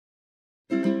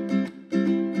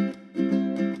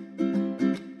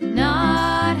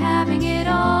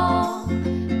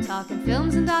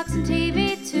Xbox and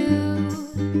TV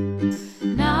too.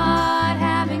 Not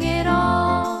having it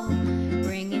all,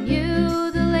 bringing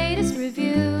you the latest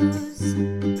reviews.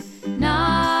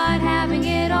 Not having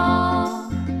it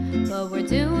all, but we're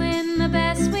doing the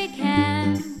best we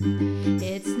can.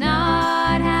 It's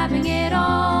Not Having It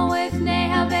All with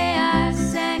Neha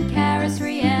Beas and Karis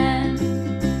Rian.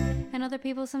 And other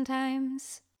people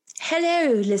sometimes.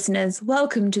 Hello, listeners.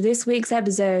 Welcome to this week's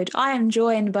episode. I am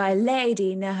joined by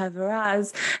Lady Neha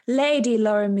Varaz, Lady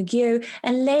Lauren McGeough,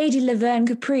 and Lady Laverne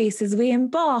Caprice as we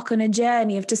embark on a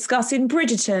journey of discussing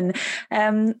Bridgerton,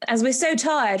 as we're so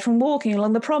tired from walking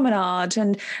along the promenade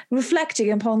and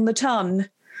reflecting upon the ton.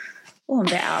 Oh, I'm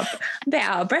a bit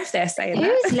out of breath there saying that.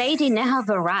 Who's Lady Neha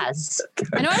Varaz?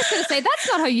 I know I was going to say, that's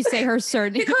not how you say her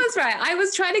surname. Because, right, I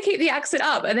was trying to keep the accent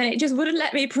up and then it just wouldn't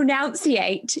let me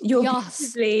pronunciate your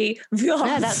beautifully No,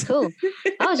 that's cool.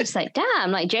 I was just like,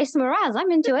 damn, like Jason Mraz,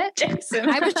 I'm into it. Jason.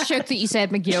 I was shocked that you said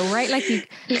McGill, right? Like you...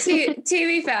 to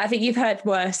be fair, I think you've heard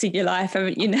worse in your life,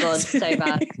 haven't you? God, so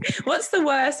bad. What's the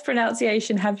worst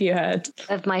pronunciation have you heard?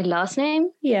 Of my last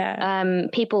name? Yeah.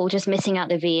 People just missing out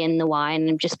the V in the Y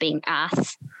and just being ass.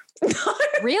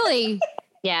 Really?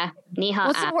 Yeah. Neha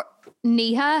What's ass. the word?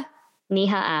 Neha?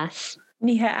 Neha ass.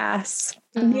 Neha ass.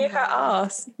 Neha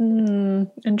ass.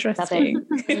 Interesting.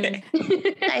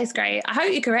 That is great. I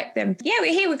hope you correct them. Yeah,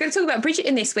 we're here. We're going to talk about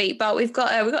Bridgerton this week, but we've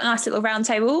got a nice little round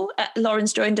table.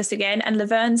 Lauren's joined us again, and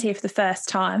Laverne's here for the first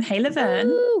time. Hey, Laverne.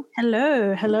 Ooh.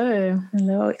 Hello.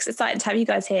 It's exciting to have you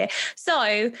guys here.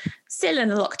 So, still in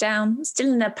the lockdown,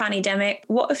 still in a pandemic.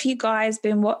 What have you guys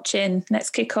been watching? Let's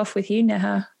kick off with you,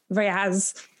 Neha.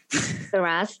 Riaz.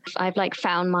 Varaz. I've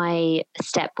found my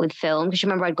step with film because you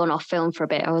remember I'd gone off film for a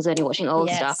bit. I was only watching old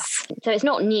stuff. So it's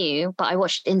not new, but I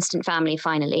watched Instant Family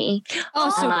finally.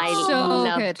 Oh, and I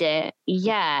loved good. it.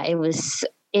 Yeah,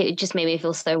 it just made me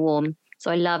feel so warm. So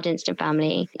I loved Instant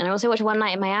Family. And I also watched One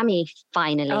Night in Miami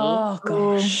finally. Oh,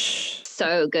 gosh.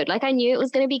 So good. I knew it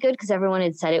was going to be good because everyone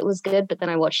had said it was good, but then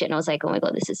I watched it and I was like, oh my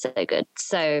God, this is so good.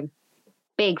 So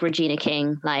big Regina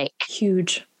King,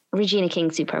 huge Regina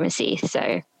King supremacy.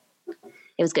 So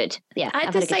it was good. Yeah. I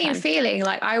had the same feeling.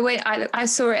 I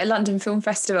saw it at London Film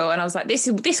Festival and I was like, this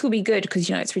will be good because,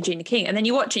 it's Regina King. And then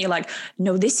you watch it and you're like,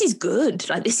 no, this is good.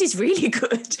 This is really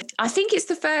good. I think it's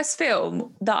the first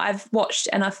film that I've watched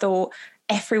and I thought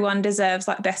everyone deserves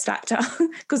best actor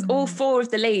because all four of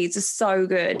the leads are so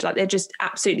good. They're just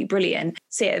absolutely brilliant.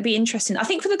 So yeah, it'd be interesting. I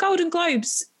think for the Golden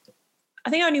Globes, I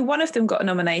think only one of them got a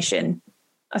nomination.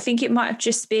 I think it might have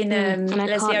just been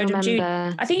Leslie Odom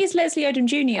Jr. I think it's Leslie Odom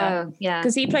Jr. Oh, yeah.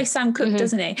 Because he plays Sam Cooke,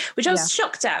 doesn't he? Which I was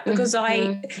shocked at because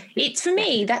it's for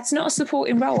me, that's not a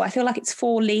supporting role. I feel like it's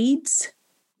four leads.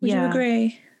 Would you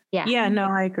agree? Yeah. Yeah, no,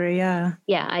 I agree. Yeah.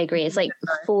 Yeah, I agree. It's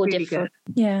four really different.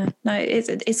 Good. Yeah, no,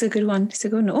 it's a good one. It's a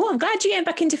good one. Oh, I'm glad you're getting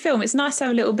back into film. It's nice to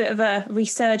have a little bit of a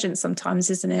resurgence sometimes,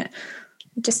 isn't it?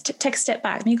 Just take a step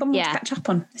back. You've got more to catch up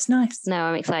on. It's nice. No,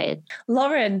 I'm excited.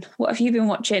 Lauren, what have you been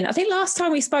watching? I think last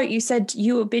time we spoke, you said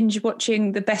you were binge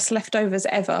watching The Best Leftovers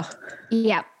Ever.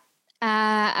 Yeah.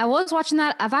 I was watching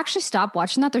that. I've actually stopped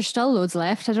watching that. There's still loads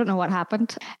left. I don't know what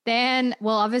happened. Then,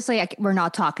 well, obviously, we're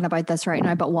not talking about this right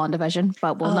now, but WandaVision.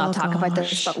 But we'll not talk about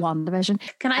this, but WandaVision.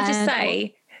 Can I just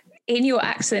say, in your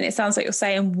accent, it sounds like you're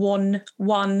saying one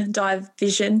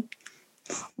division.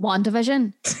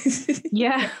 WandaVision.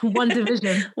 Yeah, one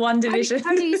division. One division.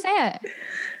 How do you say it?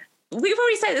 We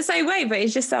probably say it the same way, but it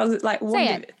just sounds like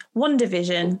one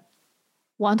division.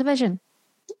 WandaVision.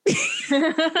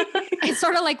 It's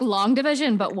sort of like Long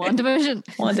Division, but WandaVision.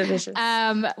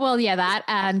 WandaVision. Well, yeah, that.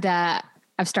 And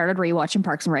I've started rewatching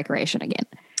Parks and Recreation again.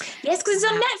 Yes, because it's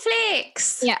on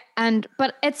Netflix. Yeah,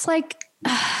 but it's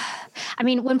I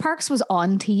mean, when Parks was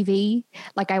on TV,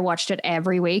 I watched it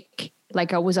every week.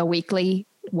 It was a weekly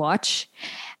watch.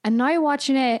 And now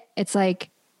watching it, it's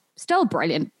still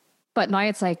brilliant. But now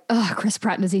it's Chris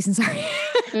Pratt and Aziz Ansari.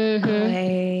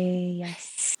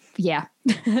 Yes. Yeah,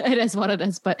 it is what it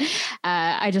is. But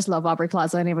I just love Aubrey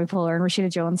Plaza and Amy Poehler and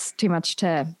Rashida Jones too much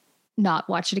to not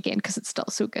watch it again because it's still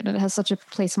so good and it has such a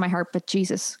place in my heart. But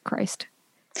Jesus Christ.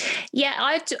 Yeah,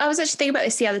 I was actually thinking about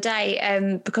this the other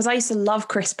day because I used to love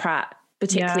Chris Pratt,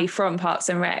 particularly from Parks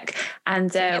and Rec.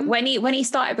 And when he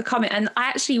started becoming, and I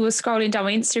actually was scrolling down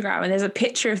my Instagram and there's a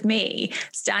picture of me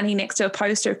standing next to a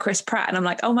poster of Chris Pratt. And I'm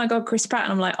like, oh my God, Chris Pratt.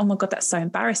 And I'm like, oh my God, that's so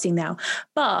embarrassing now.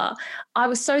 But I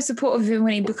was so supportive of him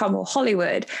when he became more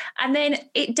Hollywood. And then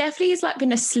it definitely has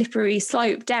been a slippery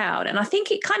slope down. And I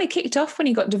think it kind of kicked off when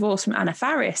he got divorced from Anna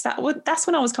Faris. That's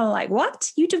when I was kind of like,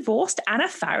 what? You divorced Anna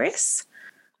Faris?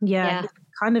 Yeah.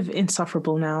 Kind of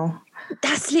insufferable now.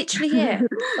 That's literally it.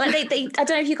 Like they I don't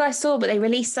know if you guys saw, but they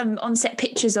released some on-set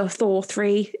pictures of Thor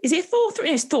 3. Is it Thor 3?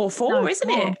 It's Thor 4, No, isn't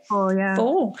four. it? 4, yeah.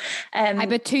 4. I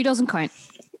bet 2 doesn't count.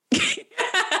 I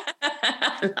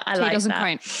 2 like doesn't that.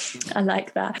 count. I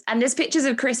like that. And there's pictures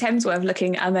of Chris Hemsworth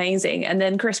looking amazing. And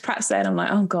then Chris Pratt's there and I'm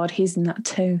like, oh God, he's in that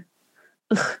too.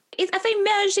 Ugh. Have they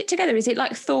merged it together? Is it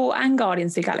like Thor and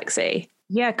Guardians of the Galaxy?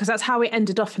 Yeah, because that's how it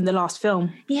ended off in the last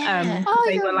film. Yeah. Oh,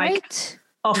 they you're were like right.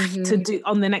 off to do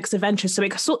on the next adventure. So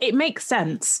it makes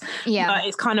sense. Yeah. But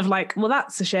it's kind of like, well,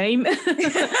 that's a shame.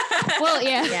 Well,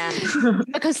 yeah.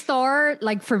 Because Thor,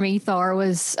 like for me, Thor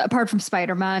was, apart from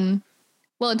Spider-Man,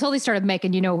 well, until they started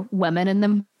making, women in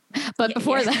them. But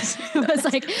before that, it was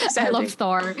like, I loved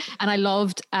Thor and I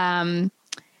loved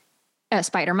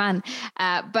Spider-Man.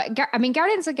 But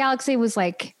Guardians of the Galaxy was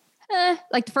like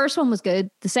the first one was good.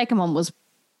 The second one was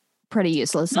pretty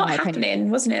useless. Not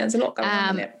happening, wasn't it? There's a lot going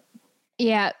on in it.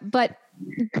 Yeah, but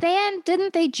then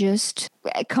didn't they just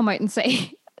come out and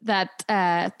say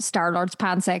that Star-Lord's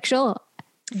pansexual?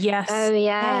 Yes. Oh,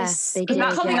 yeah. Yes. They did.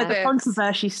 That's comic where book. the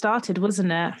controversy started,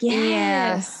 wasn't it?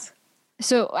 Yes.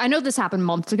 So I know this happened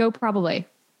months ago, probably,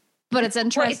 but it's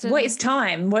interesting. What is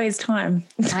time? What is time?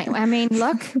 I mean,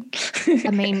 look,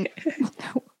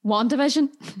 WandaVision.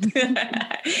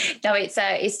 No,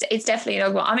 it's definitely an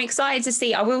overall. I'm excited to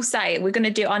see. I will say we're going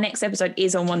to do our next episode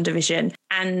is on WandaVision,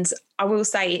 and I will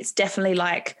say it's definitely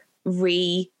like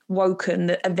rewoken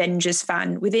the Avengers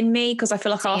fan within me, because I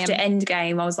feel like after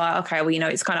Endgame I was like, okay, well,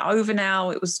 it's kind of over now.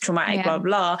 It was traumatic, blah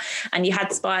blah, and you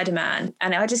had Spider-Man,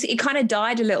 and it kind of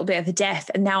died a little bit of a death,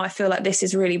 and now I feel like this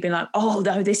has really been like, oh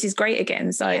no, this is great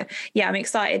again. So yeah, I'm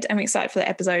excited for the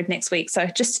episode next week. So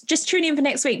just tune in for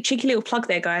next week. Cheeky little plug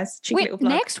there, guys. Little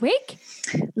plug. Next week?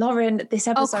 Lauren, this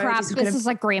episode. Oh crap! This is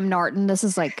like Graham Norton. This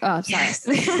is like, oh, sorry. Yes.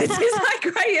 This is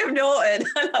like Graham Norton.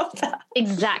 I love that.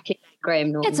 Exactly.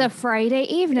 Graham Norton. It's a Friday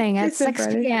evening at 6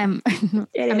 p.m.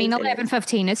 I mean,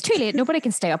 11:15. It's too late. Nobody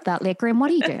can stay up that late. Graham,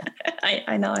 what are you doing?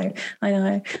 I know.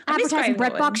 Advertising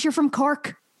BritBox. You're from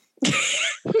Cork.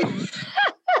 Wouldn't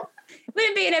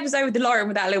be an episode with the Lauren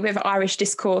without a little bit of Irish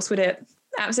discourse, would it?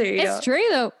 Absolutely. It's not. true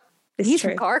though. It's He's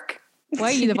true. from Cork. Why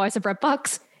are you the voice of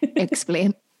BritBox?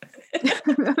 Explain.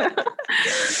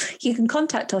 You can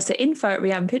contact us at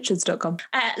info@rianpictures.com.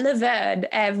 Laverne,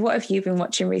 what have you been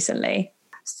watching recently?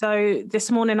 So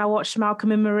this morning I watched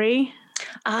Malcolm and Marie.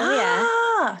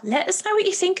 Let us know what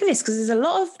you think of this, because there's a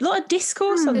lot of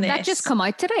discourse on Did this. that just come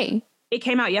out today? It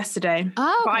came out yesterday.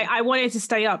 Oh, But okay. I wanted to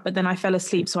stay up, but then I fell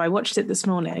asleep. So I watched it this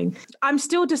morning. I'm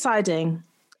still deciding.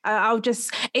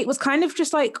 It was kind of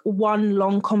just like one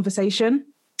long conversation,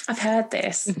 I've heard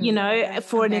this.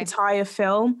 for an entire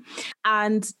film.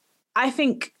 And I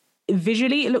think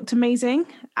visually it looked amazing.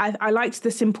 I liked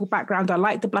the simple background. I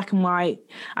liked the black and white.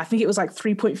 I think it was like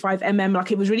 3.5 mm.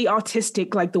 Like it was really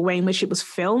artistic, like the way in which it was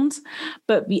filmed.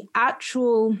 But the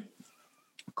actual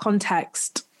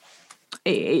context,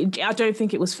 I don't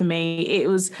think it was for me.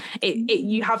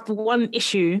 You have the one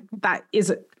issue that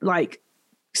is like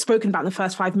spoken about in the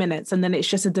first 5 minutes, and then it's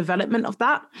just a development of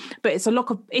that. But it's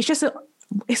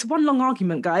it's one long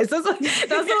argument, guys. That's all.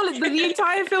 The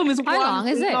entire film is How long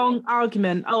is it? long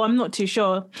argument. Oh, I'm not too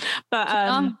sure, but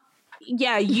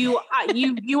yeah, you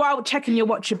are checking your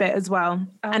watch a bit as well.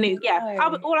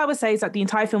 All I would say is that the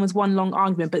entire film is one long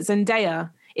argument. But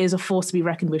Zendaya is a force to be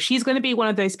reckoned with. She's going to be one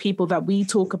of those people that we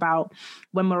talk about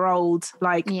when we're old.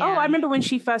 Like, oh, I remember when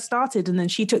she first started, and then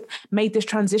she made this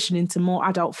transition into more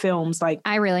adult films. Like,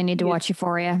 I really need to watch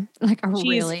Euphoria. Like,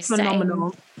 she's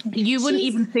phenomenal. You wouldn't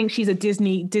even think she's a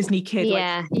Disney kid.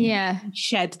 Yeah. Yeah.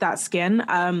 Shed that skin.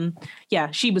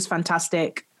 She was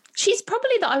fantastic. She's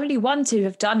probably the only one to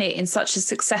have done it in such a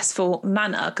successful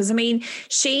manner. Because, I mean,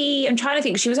 I'm trying to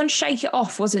think, she was on Shake It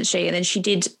Off, wasn't she? And then she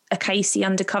did a Casey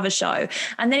undercover show.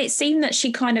 And then it seemed that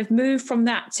she kind of moved from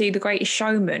that to The Greatest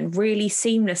Showman really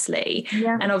seamlessly.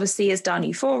 Yeah. And obviously has done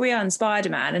Euphoria and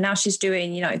Spider-Man. And now she's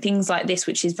doing, things like this,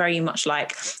 which is very much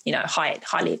like,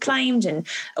 highly acclaimed and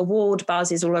award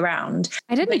buzzes all around.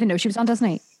 I didn't even know she was on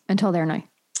Disney until there now.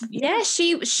 Yeah,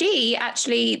 she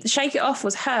actually, Shake It Off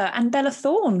was her and Bella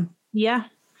Thorne. Yeah.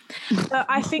 But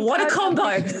I think what a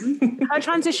combo. Her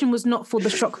transition was not for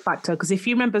the shock factor, because if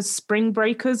you remember, Spring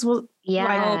Breakers was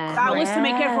that was to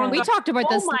make everyone. We talked about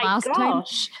this last time.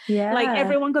 Yeah, like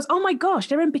everyone goes, "Oh my gosh,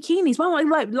 they're in bikinis!" Well,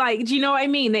 like, do you know what I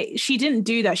mean? She didn't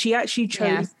do that. She actually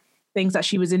chose things that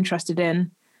she was interested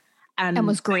in, and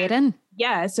was great in.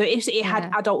 Yeah, so if it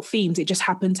had adult themes, it just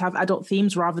happened to have adult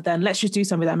themes rather than let's just do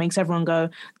something that makes everyone go,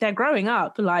 they're growing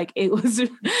up. Like it was,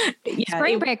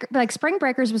 Spring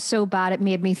Breakers was so bad it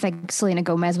made me think Selena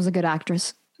Gomez was a good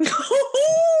actress.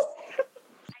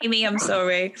 Amy, I'm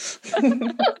sorry.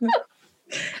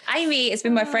 Amy has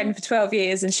been my friend for 12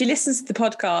 years and she listens to the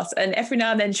podcast, and every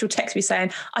now and then she'll text me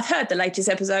saying, I've heard the latest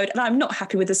episode and I'm not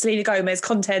happy with the Selena Gomez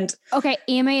content. Okay,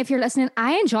 Amy, if you're listening,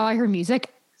 I enjoy her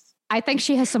music. I think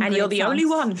she has some and great you're the songs. only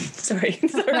one. Sorry.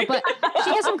 No, but she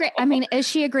has some great, I mean, is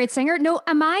she a great singer? No,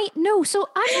 am I? No, so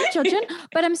I'm not judging,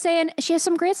 but I'm saying she has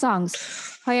some great songs.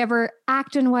 However,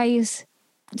 acting wise,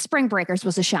 Spring Breakers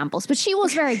was a shambles, but she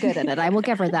was very good at it. I will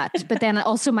give her that. But then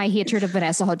also my hatred of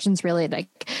Vanessa Hudgens really made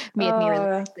me really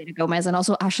like Selena Gomez, and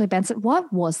also Ashley Benson.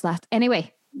 What was that?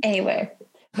 Anyway.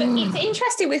 But it's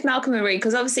interesting with Malcolm and Marie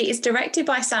because obviously it's directed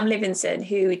by Sam Levinson,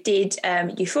 who did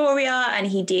Euphoria, and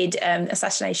he did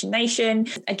Assassination Nation.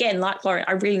 Again, like Lauren,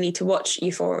 I really need to watch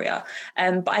Euphoria.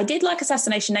 But I did like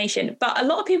Assassination Nation. But a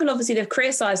lot of people obviously have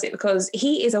criticised it because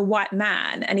he is a white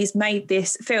man and he's made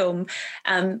this film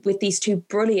with these two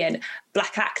brilliant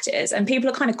Black actors, and people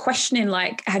are kind of questioning,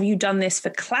 like, have you done this for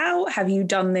clout? Have you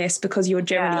done this because you're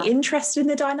generally interested in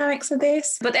the dynamics of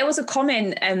this? But there was a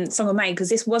comment someone made, because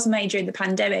this was made during the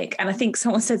pandemic, and I think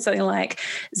someone said something like,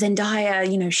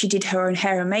 Zendaya, she did her own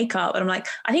hair and makeup, and I'm like,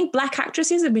 I think Black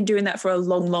actresses have been doing that for a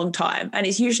long, long time, and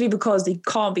it's usually because they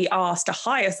can't be asked to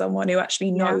hire someone who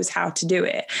actually knows how to do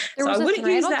it. So I wouldn't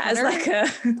use that as like a...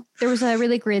 There was a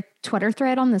really great Twitter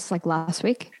thread on this like last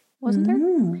week. Wasn't there?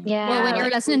 Yeah. Well, when you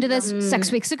were listening to this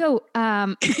 6 weeks ago,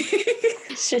 all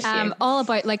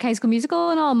about like High School Musical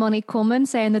and all, Monique Coleman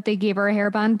saying that they gave her a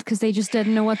hairband because they just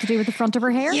didn't know what to do with the front of her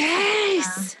hair.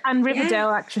 Yes. And Riverdale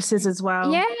actresses as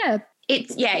well. Yeah.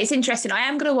 It's interesting. I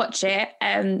am going to watch it,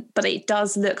 but it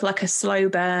does look like a slow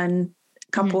burn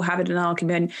couple having an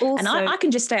argument. Also, and I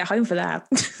can just stay at home for that.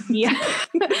 Yeah.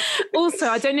 Also,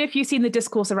 I don't know if you've seen the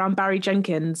discourse around Barry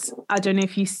Jenkins. I don't know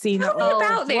if you've seen that. Tell me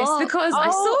about this, because I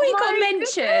saw he got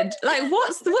mentioned. Like,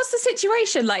 what's the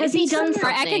situation? Like, has he done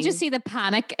something? I can just see the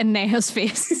panic in Neha's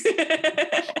face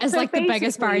as like the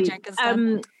biggest Barry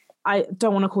Jenkins. I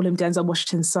don't want to call him Denzel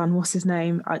Washington's son. What's his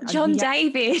name? John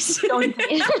David. I don't want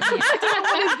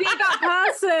to be that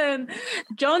person.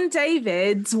 John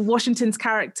David, Washington's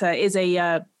character, is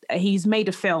he's made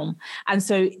a film, and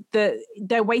so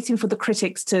they're waiting for the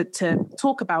critics to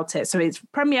talk about it. So it's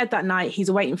premiered that night.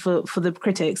 He's waiting for the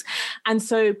critics, and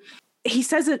so he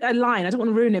says a line. I don't want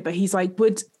to ruin it, but he's like,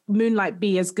 "Would Moonlight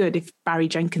be as good if Barry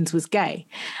Jenkins was gay?"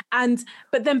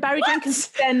 But then Barry Jenkins is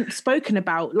then spoken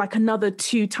about like another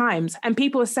 2 times, and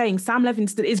people are saying Sam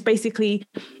Levinson is basically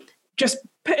just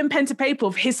putting pen to paper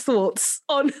of his thoughts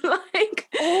on like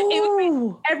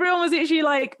everyone was literally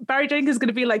like, Barry Jenkins is going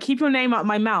to be like, keep your name out of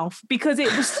my mouth, because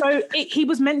it was so he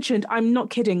was mentioned, I'm not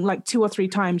kidding, like 2 or 3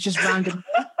 times just randomly.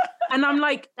 And I'm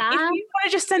like, if you want to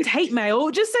just send hate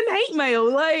mail, just send hate mail.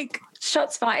 Like,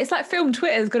 shots fired. It's like film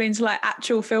Twitter's gone into like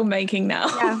actual filmmaking now.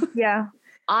 Yeah.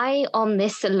 I, on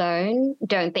this alone,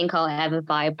 don't think I'll ever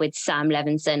vibe with Sam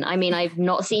Levinson. I mean, I've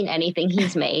not seen anything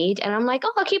he's made, and I'm like,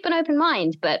 I'll keep an open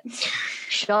mind. But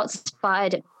shots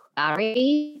fired at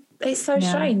Barry. It's so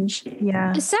strange.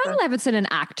 Yeah. Is Sam Levinson an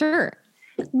actor?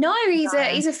 No, he's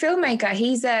a filmmaker.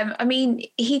 He's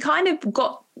he kind of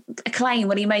got acclaim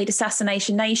when he made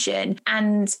Assassination Nation,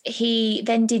 and he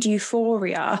then did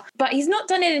Euphoria, but he's not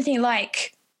done anything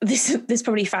like this. There's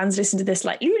probably fans listen to this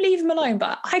like, you leave him alone,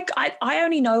 but I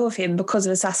only know of him because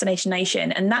of Assassination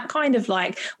Nation, and that kind of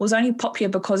like was only popular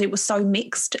because it was so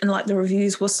mixed and like the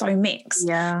reviews were so mixed.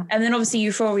 Yeah. And then obviously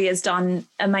Euphoria's done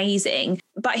amazing,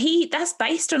 but that's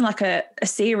based on like a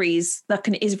series, like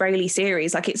an Israeli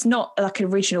series. Like, it's not like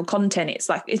original content. It's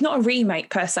like, it's not a remake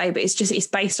per se, but it's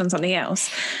based on something else.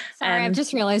 Sorry, I've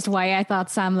just realized why I thought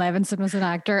Sam Levinson was an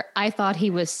actor. I thought he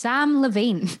was Sam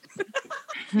Levine.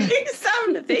 Sam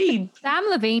Levine. Sam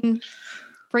Levine,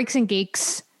 Freaks and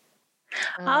Geeks.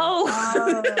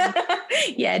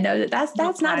 Yeah, no, that's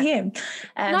not him.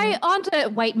 Now on to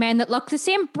white men that look the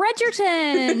same.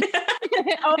 Bridgerton.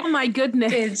 Oh my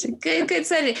goodness. Good.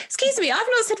 So, excuse me, I've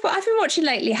not said what I've been watching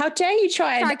lately. How dare you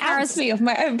try and ask me of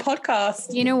my own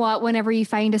podcast? You know what? Whenever you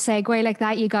find a segue like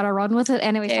that, you got to run with it.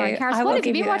 Anyway, sorry, Karis, what have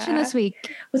you been watching this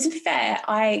week? Well, to be fair,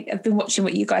 I have been watching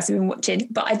what you guys have been watching,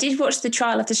 but I did watch the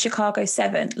trial of the Chicago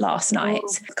 7 last night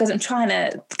because I'm trying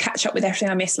to catch up with everything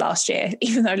I missed last year,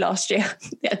 even though last year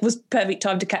it was perfect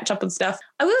time to catch up on stuff.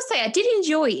 I will say I did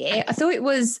enjoy it. I thought it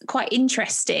was quite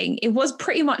interesting. It was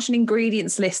pretty much an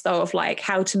ingredients list though of like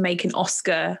how to make an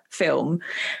Oscar film,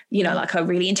 you know, like a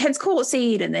really intense court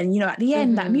scene, and then, you know, at the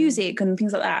end that music and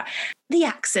things like that. The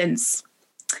accents.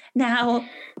 Now,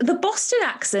 the Boston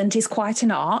accent is quite an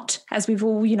art, as we've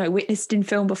all, you know, witnessed in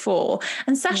film before.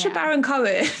 And Sacha Baron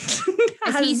Cohen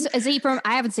is he from,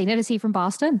 I haven't seen it, is he from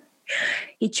Boston?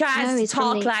 He tries No, to he's from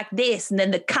talk the- like this, and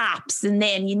then the cops, and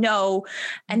then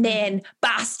and then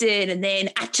bastard, and then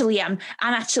actually I'm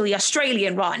actually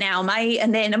Australian right now, mate,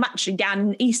 and then I'm actually down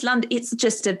in East London. It's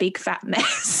just a big fat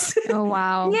mess. Oh,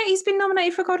 wow. Yeah, he's been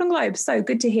nominated for a Golden Globe, so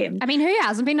good to him. I mean, who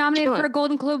hasn't been nominated for a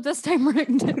Golden Globe this time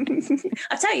around?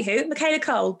 I'll tell you who, Michaela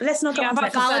Cole, but let's not go Yeah, on to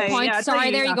I'm that. about to Valid say, point. yeah, I'll tell Sorry,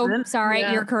 you there you go. haven't. Sorry,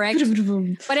 Yeah. you're correct.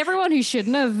 But everyone who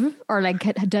shouldn't have or like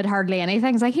did hardly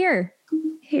anything is like, here.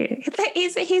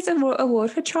 Here's an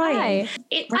award for trying.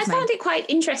 Hi. I found it quite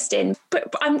interesting,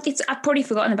 but I've probably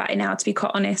forgotten about it now, to be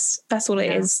quite honest. That's all it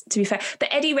is, to be fair. But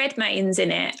Eddie Redmayne's in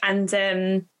it,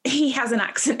 and he has an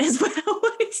accent as well.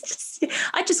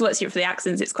 I just watched it for the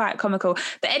accents. It's quite comical.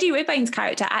 But Eddie Redmayne's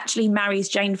character actually marries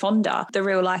Jane Fonda, the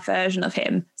real life version of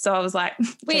him. So I was like,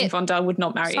 Jane Fonda would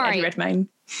not marry Eddie Redmayne.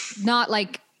 Not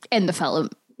like in the film.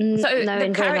 So No, the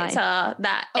in real life. character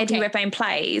that Eddie Redmayne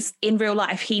plays in real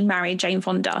life, he married Jane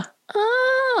Fonda.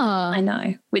 Oh. I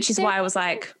know, which is why I was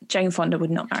like, Jane Fonda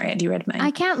would not marry Eddie Redmayne. I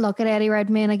can't look at Eddie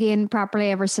Redmayne again properly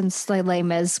ever since Les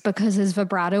Mis because his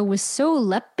vibrato was so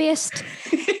lip based.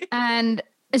 And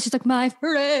it's just like, my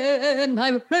friend.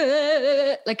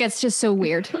 Like, it's just so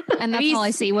weird. And that's all I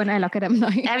see when I look at him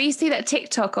now. Have you seen that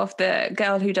TikTok of the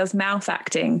girl who does mouth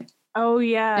acting? Oh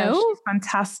yeah, No? she's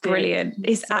fantastic. Brilliant.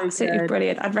 It's So absolutely good.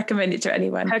 brilliant. I'd recommend it to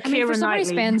anyone. Her I mean, for Keira somebody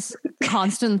who Knightley. spends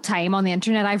constant time on the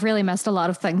internet, I've really missed a lot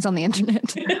of things on the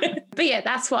internet. But yeah,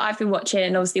 that's what I've been watching.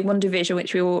 And obviously One Division,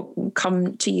 which we will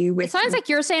come to you with. It sounds like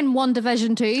you're saying One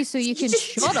Division 2, so you can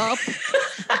shut up.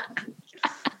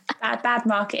 Bad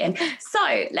marketing.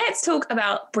 So let's talk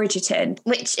about Bridgerton,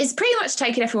 which is pretty much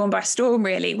taking everyone by storm,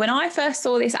 really. When I first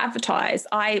saw this advertised,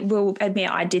 I will admit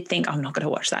I did think, I'm not going to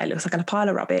watch that. It looks like a pile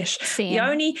of rubbish. Same. The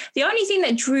only thing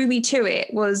that drew me to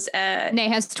it was Nay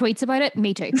has tweets about it.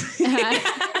 Me too.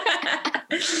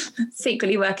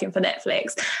 secretly working for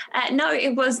Netflix. No,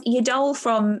 it was Yadol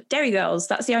from Derry Girls.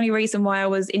 That's the only reason why I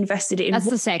was invested in. That's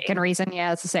the second reason. Yeah,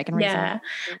 that's the second reason.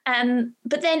 Yeah.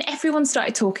 But then everyone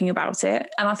started talking about it,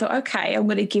 and I thought, okay, I'm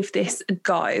going to give this a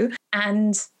go.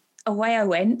 And away I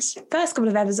went. First couple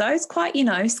of episodes, quite,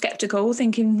 skeptical,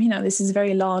 thinking, this is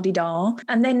very la-di-da.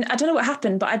 And then I don't know what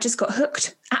happened, but I just got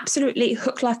hooked. Absolutely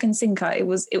hooked like and sinker. It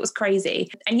was crazy.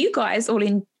 And you guys I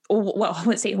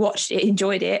wouldn't say watched it,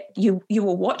 enjoyed it. You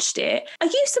all watched it. Are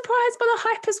you surprised by the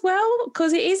hype as well?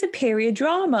 Because it is a period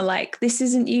drama. Like, this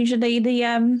isn't usually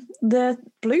the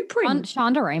blueprint.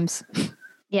 Shonda Rhimes.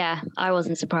 Yeah, I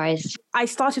wasn't surprised. I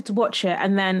started to watch it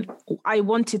and then I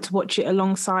wanted to watch it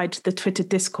alongside the Twitter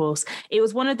discourse. It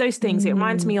was one of those things. It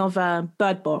reminds me of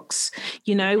Bird Box,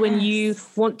 when you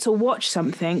want to watch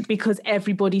something because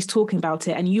everybody's talking about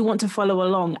it and you want to follow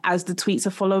along as the tweets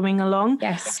are following along.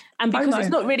 Yes. And because FOMO. it's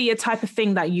not really a type of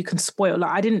thing that you can spoil.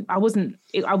 Like I wasn't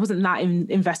that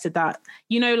invested that,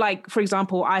 like, for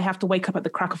example, I have to wake up at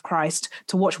the crack of Christ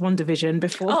to watch One Division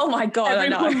before. Oh my God, I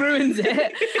everyone know. ruins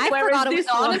it. I Whereas forgot it was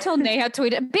this on one- until Neha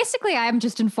tweeted. Basically, I am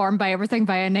just informed by everything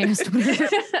via Neha's Twitter.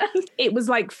 It was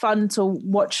like fun to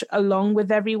watch along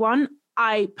with everyone.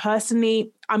 I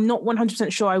personally, I'm not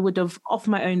 100% sure I would have off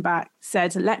my own back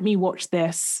said, let me watch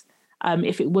this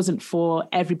if it wasn't for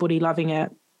everybody loving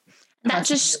it. That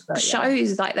just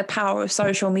shows like the power of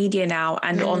social media now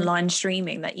and online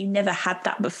streaming, that you never had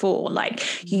that before.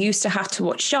 Like, you used to have to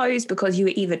watch shows because you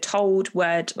were either told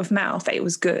word of mouth that it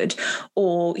was good,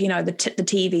 or the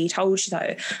TV told you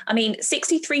so. I mean,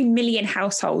 63 million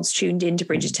households tuned into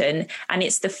Bridgerton, and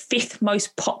it's the 5th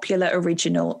most popular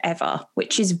original ever,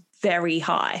 which is very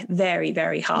high, very,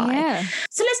 very high. Yeah.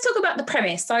 So let's talk about the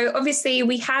premise. So obviously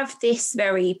we have this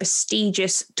very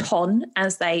prestigious ton,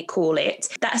 as they call it,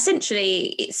 that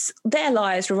essentially their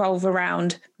lives revolve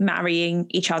around marrying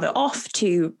each other off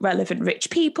to relevant rich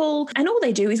people. And all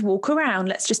they do is walk around.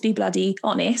 Let's just be bloody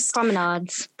honest.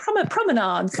 Promenades.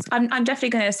 Promenades. I'm definitely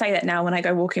going to say that now when I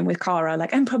go walking with Cara,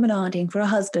 like, I'm promenading for a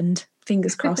husband.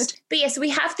 Fingers crossed. But yes, we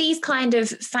have these kind of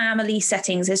family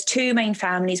settings. There's 2 main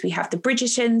families. We have the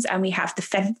Bridgertons and we have the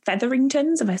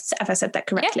Featheringtons. Have I said that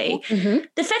correctly? Yeah. Mm-hmm.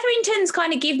 The Featheringtons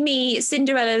kind of give me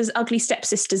Cinderella's ugly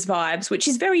stepsisters vibes, which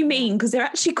is very mean because they're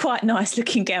actually quite nice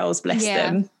looking girls, bless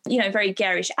them. Very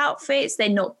garish outfits. They're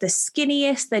not the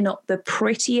skinniest. They're not the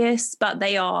prettiest, but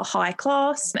they are high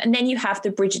class. And then you have the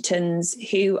Bridgertons,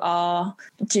 who are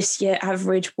just your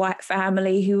average white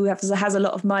family who has a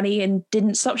lot of money and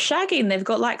didn't stop shagging. They've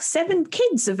got like 7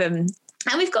 kids of them.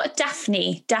 And we've got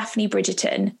Daphne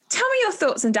Bridgerton. Tell me your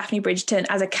thoughts on Daphne Bridgerton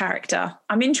as a character.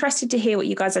 I'm interested to hear what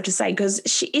you guys have to say, because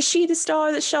is she the star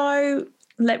of the show?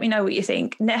 Let me know what you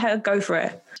think. Let her go for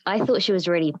it. I thought she was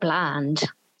really bland.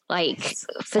 Like,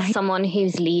 for someone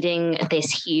who's leading this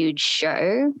huge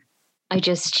show,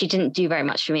 she didn't do very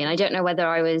much for me. And I don't know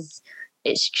whether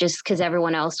it's just because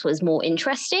everyone else was more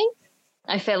interesting.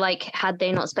 I feel like had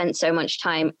they not spent so much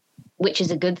time, which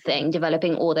is a good thing,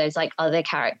 developing all those like other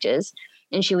characters,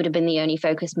 and she would have been the only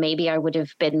focus, maybe I would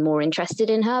have been more interested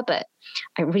in her, but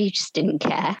I really just didn't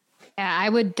care. Yeah, I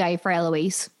would die for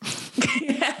Eloise.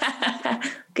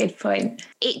 Good point.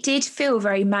 It did feel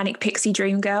very manic pixie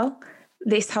dream girl.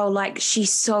 This whole like,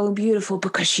 she's so beautiful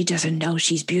because she doesn't know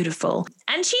she's beautiful.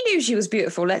 And she knew she was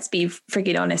beautiful. Let's be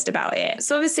frigging honest about it.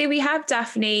 So obviously we have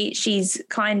Daphne. She's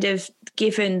kind of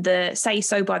given the say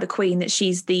so by the Queen that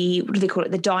she's the, what do they call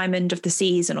it? The diamond of the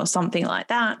season or something like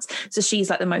that. So she's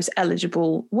like the most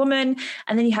eligible woman.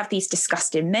 And then you have these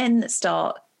disgusting men that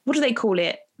start, what do they call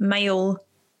it? Male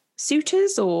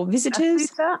suitors or visitors?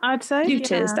 Suitor, I'd say.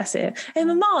 Suitors, that's it. Hey,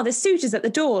 Mama, there's suitors at the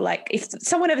door. Like, if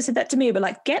someone ever said that to me, I'd be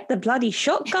like, get the bloody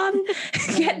shotgun,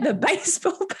 get the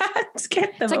baseball bats,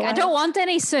 get them. It's like, I don't want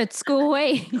any suits. Go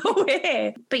away. Go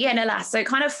away. But yeah, no, lass. So it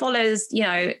kind of follows,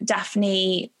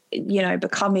 Daphne,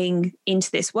 becoming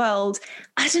into this world.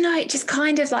 I don't know, it just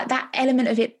kind of like that element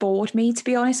of it bored me, to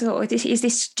be honest. I thought, is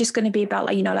this just going to be about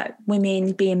like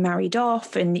women being married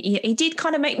off? And it did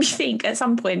kind of make me think at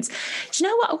some points, do you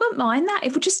know what? I wouldn't mind that.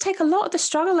 It would just take a lot of the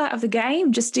struggle out of the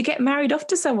game just to get married off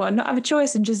to someone, not have a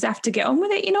choice and just have to get on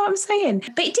with it. You know what I'm saying?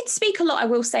 But it did speak a lot, I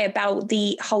will say, about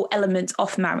the whole element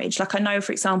of marriage. Like I know,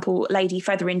 for example, Lady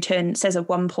Featherington says at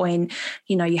one point,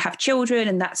 you have children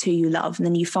and that's who you love. And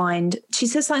then she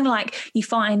says something like you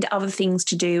find other things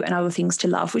to do and other things to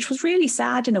love, which was really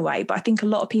sad in a way. But I think a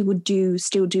lot of people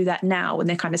still do that now when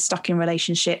they're kind of stuck in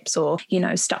relationships or,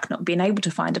 stuck not being able to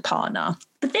find a partner.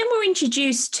 But then we're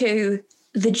introduced to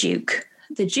the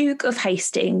Duke of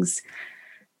Hastings,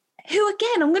 who,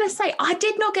 again, I'm going to say, I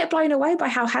did not get blown away by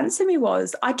how handsome he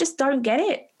was. I just don't get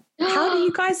it. How do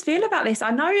you guys feel about this?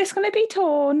 I know it's going to be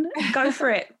torn. Go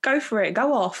for it.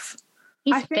 Go off.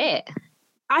 He's fit.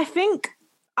 I think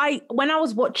when I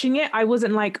was watching it, I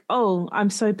wasn't like, oh,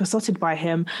 I'm so besotted by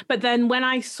him. But then when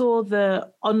I saw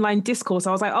the online discourse,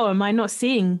 I was like, oh, am I not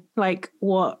seeing like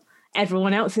what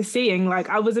everyone else is seeing? Like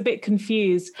I was a bit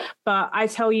confused. But I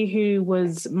tell you who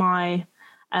was my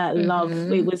love.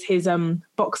 It was his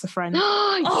boxer friend.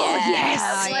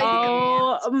 Yes.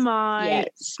 Oh my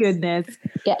goodness.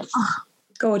 Yes.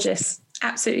 Gorgeous.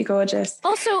 Absolutely gorgeous.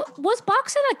 Also, was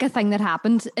boxing like a thing that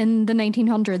happened in the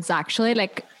 1900s actually?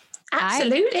 Like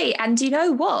absolutely. And you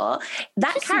know what?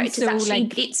 That character is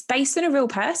actually, it's based on a real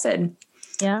person.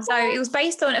 Yeah. So it was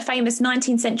based on a famous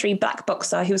 19th century black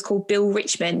boxer who was called Bill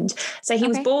Richmond. So he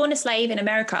was born a slave in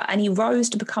America and he rose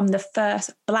to become the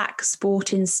first black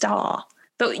sporting star.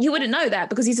 But you wouldn't know that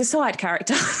because he's a side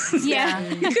character. Yeah.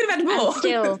 You could have had more. And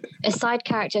still, a side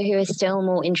character who is still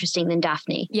more interesting than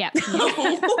Daphne. Yeah.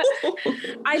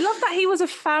 I love that he was a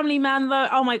family man though.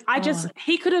 Oh my,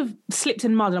 he could have slipped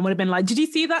in mud and I would have been like, did you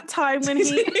see that time when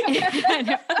he...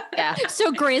 Yeah.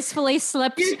 So gracefully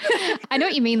slipped. I know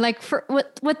what you mean. Like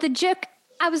with the Duke,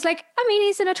 I was like, I mean,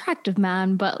 he's an attractive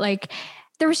man, but like,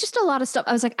 there was just a lot of stuff.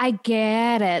 I was like, I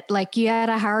get it. Like you had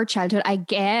a hard childhood. I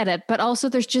get it. But also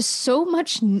there's just so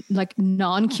much like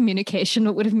non-communication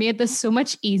that would have made this so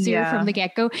much easier from the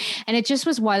get-go. And it just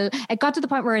was it got to the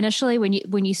point where initially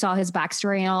when you saw his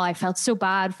backstory and all, I felt so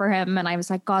bad for him. And I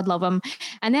was like, God love him.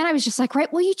 And then I was just like,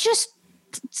 right, will you just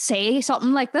say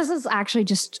something like this is actually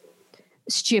just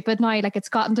stupid now. Like it's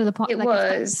gotten to the point,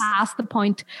 it's past the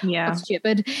point of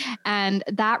stupid. And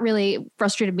that really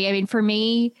frustrated me. I mean, for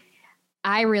me,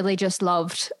 I really just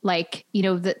loved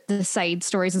the side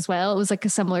stories as well. It was like a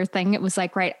similar thing. It was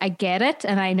like, right, I get it.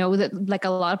 And I know that like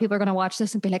a lot of people are going to watch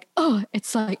this and be like, oh,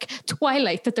 it's like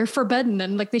Twilight that they're forbidden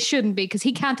and like they shouldn't be because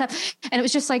he can't have. And it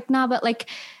was just like, nah, but like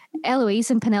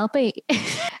Eloise and Penelope,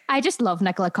 I just love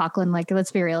Nicola Coughlan. Like,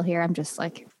 let's be real here. I'm just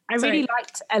like, I really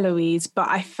liked Eloise, but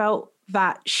I felt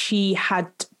that she had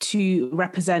to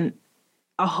represent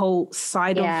a whole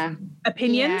side of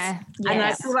opinions. And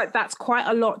I feel like that's quite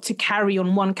a lot to carry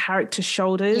on one character's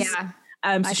shoulders.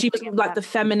 So she was like the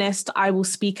feminist, I will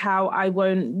speak out, I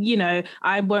won't,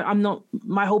 I'm not,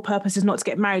 my whole purpose is not to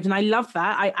get married. And I love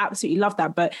that. I absolutely love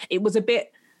that. But it was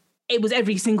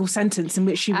every single sentence in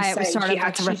which she was saying she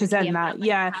had to represent that.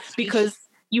 Yeah, because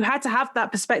you had to have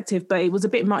that perspective, but it was a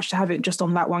bit much to have it just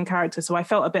on that one character. So I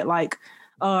felt a bit like,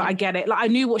 oh, I get it. Like I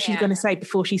knew what she was going to say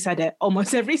before she said it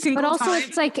almost every single time. But also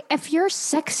it's like, if you're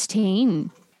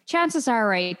 16, chances are,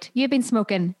 right, you've been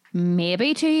smoking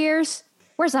maybe 2 years.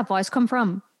 Where's that voice come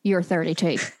from? You're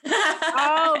 32.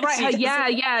 Oh, right.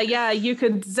 Yeah. You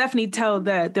could definitely tell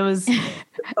that there was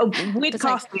a weird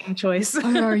casting choice.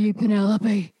 Where are you,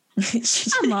 Penelope?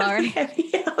 Come on.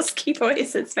 Heavy husky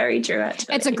voice. It's very true,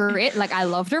 actually. It's a great, like, I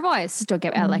loved her voice. Don't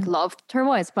get me, I like loved her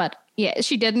voice, but yeah,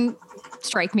 she didn't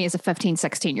strike me as a 15,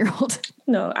 16-year-old.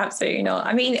 No, absolutely not.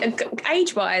 I mean,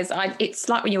 age-wise, it's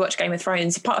like when you watch Game of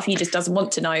Thrones, part of you just doesn't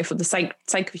want to know for the sake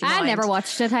of your mind. I never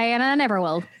watched it, and I never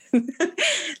will.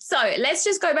 So let's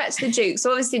just go back to the Duke.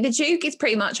 So obviously the Duke is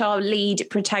pretty much our lead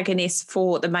protagonist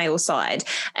for the male side.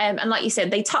 And like you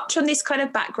said, they touch on this kind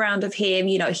of background of him.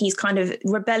 You know, he's kind of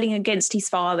rebelling against his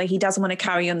father. He doesn't want to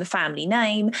carry on the family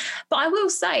name. But I will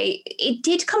say it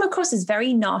did come across as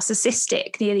very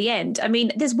narcissistic near the end. I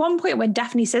mean, there's one point when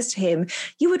Daphne says to him,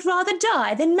 "You would rather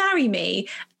die than marry me."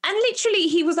 And literally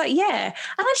he was like, yeah. And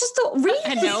I just thought, really?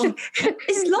 I know.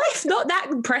 Is life not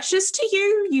that precious to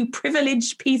you, you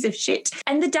privileged piece of shit?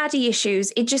 And the daddy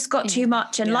issues, it just got too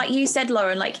much. And like you said,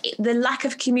 Lauren, like the lack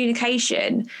of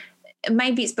communication,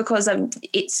 maybe it's because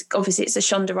it's obviously it's a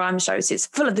Shonda Rhimes show, so it's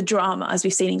full of the drama, as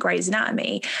we've seen in Grey's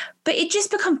Anatomy. But it just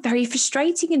become very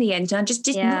frustrating in the end. And I just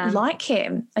did not like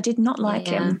him. I did not like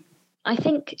him. I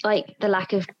think like the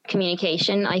lack of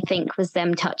communication, I think, was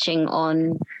them touching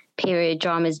on period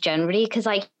dramas generally, because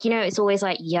like, you know, it's always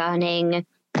like yearning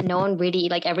and no one really,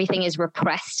 like, everything is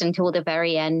repressed until the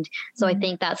very end. So I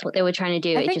think that's what they were trying to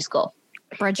do. It just got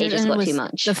too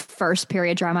much. The first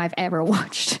period drama I've ever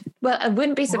watched. Well, I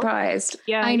wouldn't be surprised.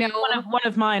 Yeah, I know. One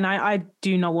of mine. I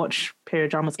do not watch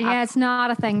period dramas. Yeah, it's not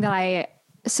a thing that I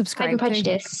subscribe to. Pride and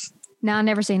Prejudice. No, I've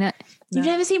never seen it. You've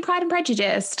never seen Pride and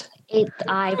Prejudice? Is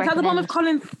that the one with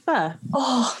Colin Firth?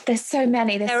 Oh, there's so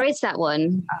many. There is that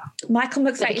one. Michael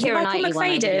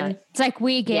McFadden. It's like,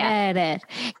 we get it.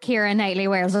 Keira Knightley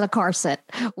wears a corset.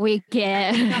 We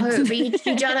get it. No, but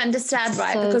you don't understand,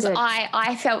 right? So because good.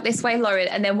 I felt this way, Lauren,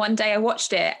 and then one day I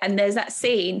watched it and there's that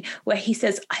scene where he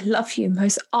says, "I love you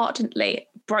most ardently."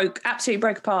 Absolutely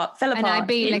broke apart, fell apart. And I'd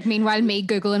be like, meanwhile, me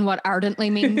Googling what ardently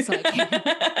means. Like,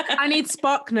 I need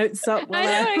Spark Notes up.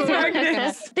 I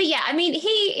know. But yeah, I mean,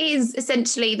 he is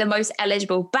essentially the most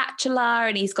eligible bachelor,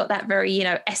 and he's got that very, you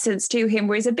know, essence to him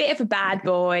where he's a bit of a bad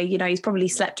boy. You know, he's probably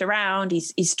slept around,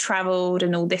 he's traveled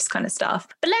and all this kind of stuff.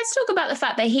 But let's talk about the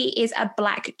fact that he is a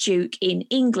black duke in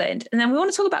England. And then we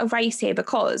want to talk about race here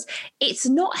because it's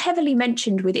not heavily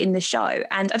mentioned within the show.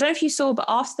 And I don't know if you saw, but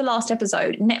after the last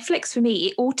episode, Netflix, for me,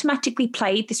 it automatically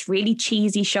played this really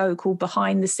cheesy show called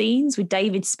Behind the Scenes with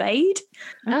David Spade.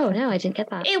 Oh no, I didn't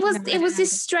get that. It was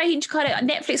this strange kind of,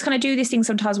 Netflix kind of do this thing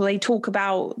sometimes where they talk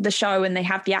about the show and they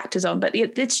have the actors on, but they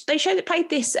played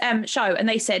this show and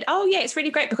they said, oh yeah, it's really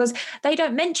great because they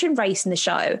don't mention race in the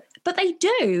show. But they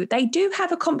do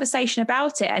have a conversation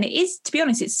about it. And it is, to be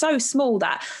honest, it's so small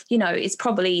that, you know, it's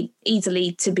probably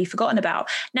easily to be forgotten about.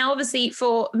 Now, obviously,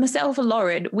 for myself and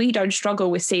Lauren, we don't struggle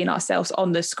with seeing ourselves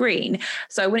on the screen.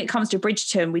 So when it comes to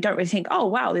Bridgerton, we don't really think, oh,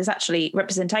 wow, there's actually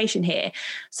representation here.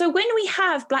 So when we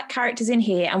have black characters in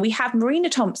here and we have Marina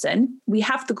Thompson, we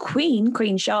have the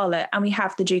Queen Charlotte, and we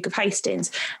have the Duke of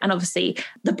Hastings, and obviously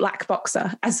the black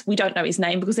boxer, as we don't know his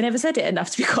name because they never said it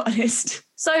enough, to be quite honest.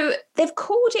 So they've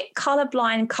called it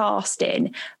colourblind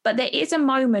casting, but there is a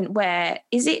moment where,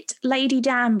 is it Lady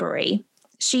Danbury?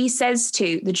 She says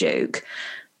to the Duke,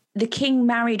 the king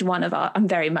married one of us. I'm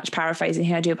very much paraphrasing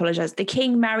here, I do apologise. The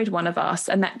king married one of us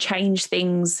and that changed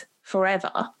things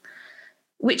forever.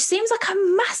 Which seems like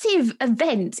a massive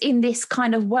event in this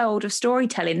kind of world of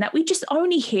storytelling that we just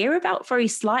only hear about very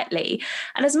slightly.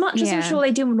 And as much as I'm sure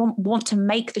they didn't want to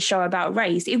make the show about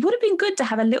race, it would have been good to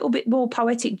have a little bit more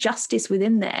poetic justice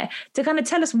within there to kind of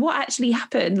tell us what actually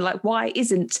happened, like why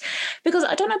isn't. Because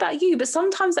I don't know about you, but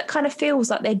sometimes that kind of feels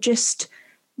like they're just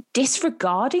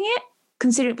disregarding it,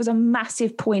 considering it was a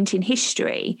massive point in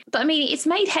history. But I mean, it's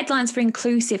made headlines for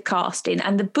inclusive casting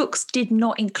and the books did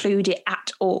not include it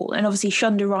at all. And obviously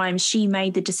Shonda Rhimes, she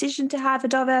made the decision to have a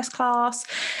diverse cast,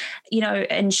 you know,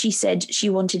 and she said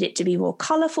she wanted it to be more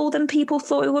colourful than people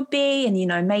thought it would be. And, you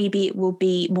know, maybe it will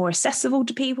be more accessible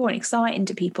to people and exciting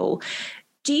to people.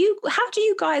 How do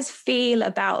you guys feel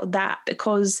about that?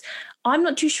 Because I'm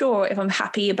not too sure if I'm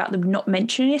happy about them not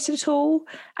mentioning it at all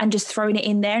and just throwing it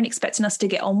in there and expecting us to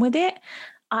get on with it.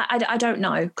 I don't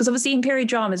know. Because obviously in period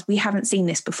dramas, we haven't seen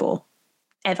this before,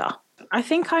 ever. I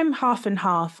think I'm half and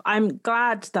half. I'm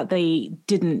glad that they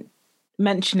didn't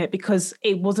mention it because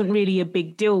it wasn't really a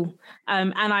big deal.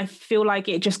 And I feel like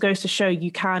it just goes to show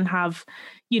you can have,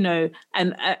 you know,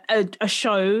 a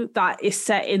show that is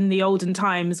set in the olden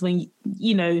times when,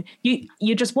 you know,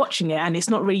 you're just watching it and it's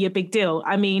not really a big deal.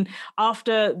 I mean,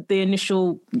 after the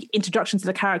initial introduction to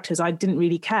the characters, I didn't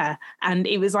really care. And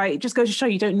it was like, it just goes to show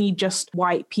you don't need just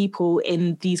white people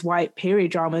in these white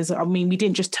period dramas. I mean, we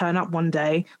didn't just turn up one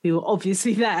day. We were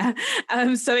obviously there.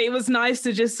 So it was nice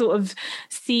to just sort of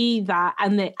see that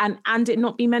and it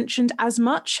not be mentioned as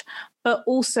much. But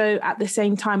also at the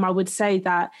same time, I would say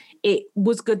that it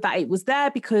was good that it was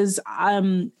there because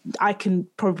I can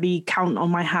probably count on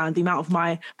my hand the amount of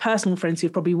my personal friends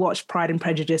who've probably watched Pride and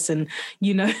Prejudice and,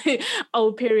 you know,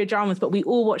 old period dramas. But we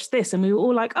all watched this and we were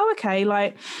all like, oh, okay,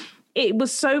 like it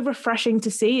was so refreshing to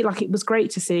see. Like it was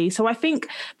great to see. So I think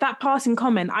that passing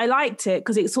comment, I liked it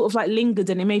because it sort of like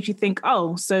lingered and it made you think,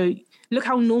 oh, so look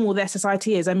how normal their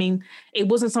society is. I mean, it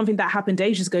wasn't something that happened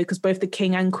ages ago because both the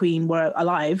king and queen were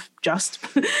alive, just.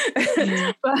 So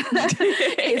it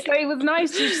was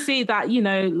nice to see that, you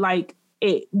know, like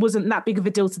it wasn't that big of a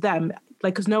deal to them.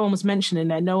 Like, because no one was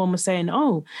mentioning it. No one was saying,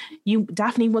 oh,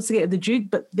 Daphne wants to get the Duke,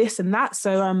 but this and that.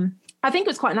 So I think it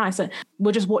was quite nice.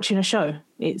 We're just watching a show.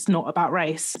 It's not about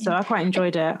race. So I quite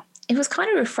enjoyed it. It was kind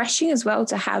of refreshing as well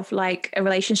to have like a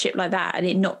relationship like that and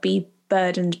it not be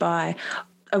burdened by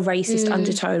a racist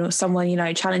undertone or someone, you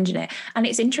know, challenging it. And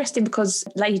it's interesting because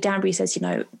Lady Danbury says, you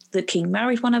know, the king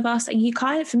married one of us. And you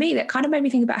kind of, for me, that kind of made me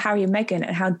think about Harry and Meghan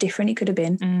and how different it could have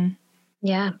been.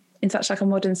 Yeah. In such like a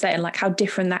modern setting, like how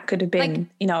different that could have been. Like,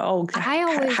 you know,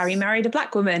 Harry married a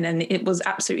black woman and it was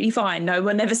absolutely fine. No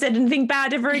one ever said anything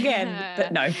bad ever again.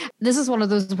 But no. This is one of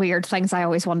those weird things I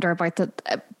always wonder about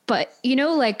that. But, you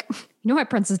know, like, you know why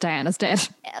Princess Diana's dead?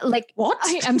 Like, what?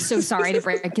 I am so sorry to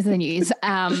break the news.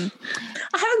 I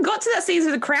haven't got to that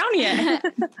season of The Crown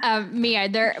yet. Me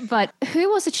either. But who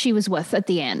was it she was with at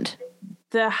the end?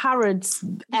 The Harrods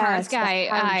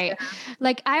guy.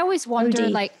 I always wonder,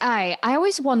 I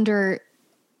always wonder,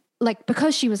 like,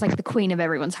 because she was like the queen of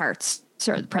everyone's hearts,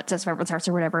 or the princess of everyone's hearts,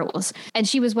 or whatever it was, and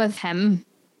she was with him.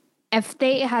 If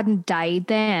they hadn't died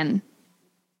then,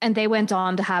 and they went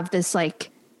on to have this like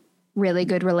really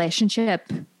good relationship,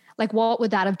 like what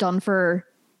would that have done for,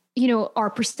 you know, our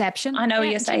perception? I know what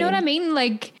you're saying. You know what I mean?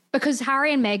 Like, because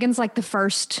Harry and Meghan's like the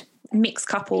first mixed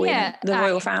couple in the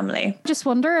royal family. Just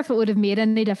wonder if it would have made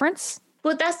any difference.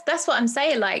 Well, that's what I'm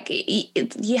saying. Like,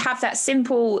 you have that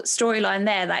simple storyline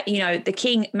there that, you know, the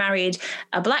king married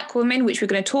a black woman, which we're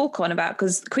going to talk on about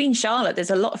because Queen Charlotte,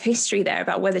 there's a lot of history there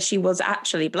about whether she was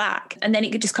actually black. And then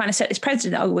it could just kind of set this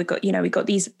precedent. Oh, we got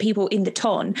these people in the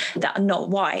ton that are not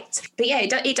white. But yeah,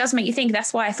 it does make you think.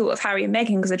 That's why I thought of Harry and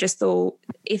Meghan, because I just thought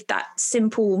if that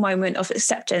simple moment of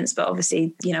acceptance, but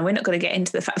obviously, you know, we're not going to get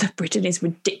into the fact that Britain is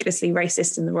ridiculously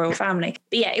racist in the royal family.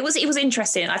 But yeah, it was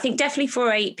interesting. I think definitely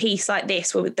for a piece like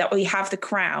this where you have the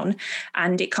Crown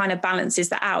and it kind of balances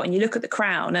that out, and you look at the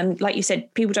Crown and, like you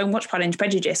said, people don't watch Pride and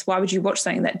Prejudice. Why would you watch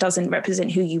something that doesn't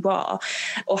represent who you are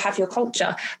or have your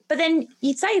culture? But then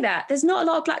you'd say that there's not a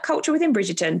lot of black culture within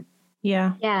Bridgerton.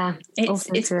 Yeah.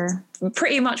 It's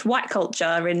pretty much white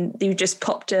culture, and you just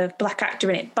popped a black actor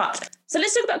in it. But so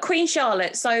let's talk about Queen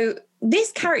Charlotte. So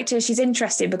this character, she's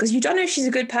interesting because you don't know if she's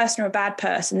a good person or a bad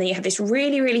person. Then you have this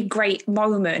really, really great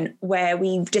moment where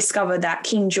we've discovered that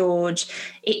King George,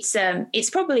 it's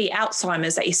probably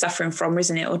Alzheimer's that he's suffering from,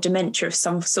 isn't it? Or dementia of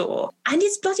some sort. And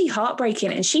it's bloody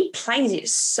heartbreaking. And she plays it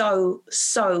so,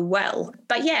 so well.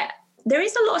 But yeah, there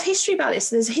is a lot of history about this.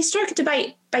 There's a historical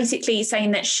debate basically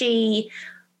saying that she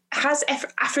has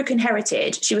African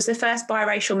heritage. She was the first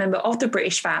biracial member of the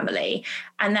British family,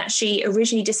 and that she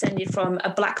originally descended from a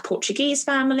black Portuguese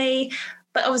family.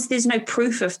 But obviously there's no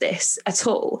proof of this at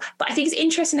all. But I think it's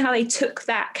interesting how they took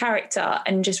that character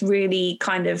and just really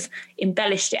kind of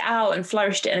embellished it out and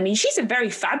flourished it. And I mean, she's a very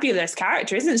fabulous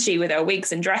character, isn't she, with her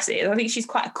wigs and dresses? I think she's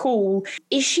quite cool.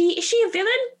 Is she a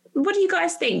villain? What do you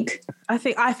guys think? I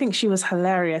think she was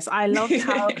hilarious. I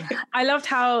loved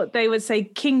how they would say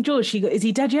King George. Is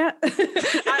he dead yet?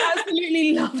 I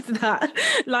absolutely loved that.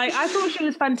 Like, I thought she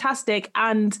was fantastic,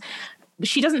 and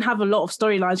she doesn't have a lot of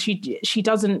storylines. She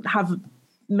doesn't have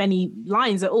many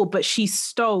lines at all, but she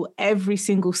stole every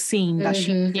single scene that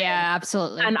she. Yeah,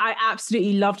 absolutely. And I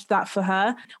absolutely loved that for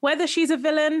her. Whether she's a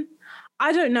villain,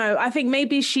 I don't know. I think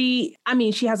maybe she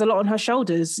has a lot on her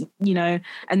shoulders, you know,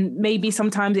 and maybe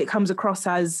sometimes it comes across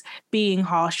as being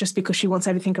harsh just because she wants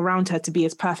everything around her to be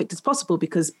as perfect as possible,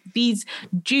 because these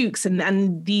dukes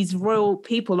and these royal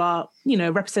people are, you know,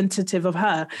 representative of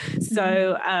her.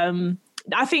 So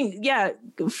I think, yeah,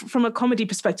 from a comedy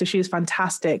perspective, she was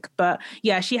fantastic. But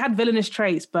yeah, she had villainous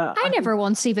traits, but I never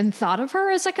once even thought of her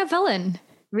as like a villain.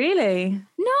 Really?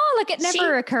 No, like it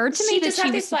never occurred to me that just she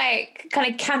had was this like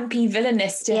kind of campy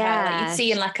villainess to her that you'd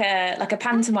see in like a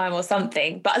pantomime or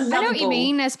something. But I know what you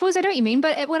mean. I suppose I know what you mean.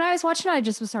 But when I was watching it, I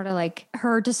just was sort of like,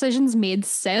 her decisions made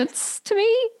sense to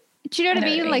me. Do you know what I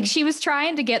mean? Like she was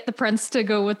trying to get the prince to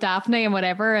go with Daphne and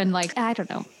whatever. And like, I don't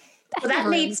know. Well, that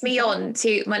leads me on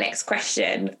to my next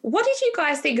question. What did you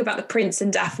guys think about the prince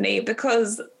and Daphne?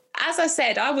 Because as I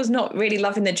said, I was not really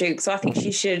loving the Duke, so I think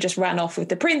she should have just ran off with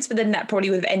the prince, but then that probably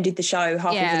would have ended the show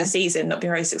halfway through the season, not been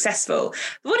very successful.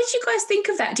 But what did you guys think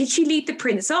of that? Did she lead the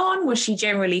prince on? Was she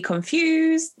generally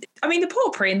confused? I mean, the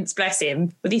poor prince, bless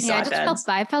him, with his sideburns.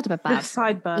 I felt a bit bad. The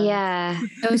sideburns. Yeah.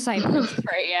 Those sideburns,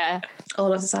 right, yeah.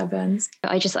 All of the sideburns.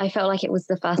 I felt like it was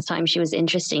the first time she was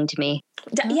interesting to me.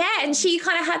 Yeah, and she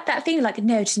kind of had that thing like,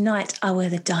 no, tonight I wear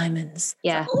the diamonds.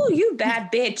 Yeah. Like, oh, you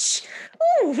bad bitch.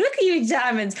 Oh, look at you,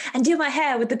 diamonds. And do my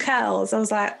hair with the curls. I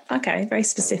was like, okay, very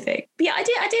specific. But yeah,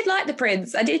 I did like the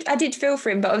prince. I did feel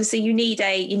for him, but obviously you need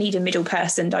a middle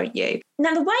person, don't you?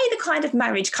 Now, the way the kind of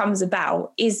marriage comes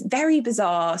about is very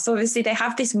bizarre. So obviously they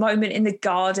have this moment in the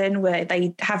garden where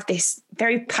they have this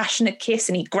very passionate kiss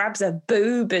and he grabs her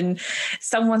boob and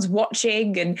someone's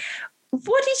watching. And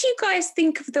what did you guys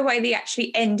think of the way they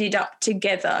actually ended up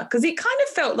together? Because it kind of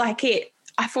felt like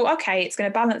I thought, okay, it's going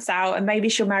to balance out and maybe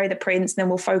she'll marry the prince and then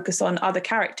we'll focus on other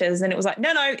characters. And it was like,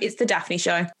 no, it's the Daphne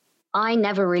show. I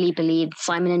never really believed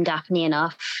Simon and Daphne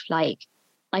enough. Like,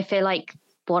 I feel like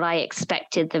what I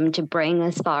expected them to bring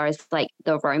as far as like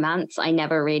the romance, I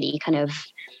never really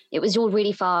it was all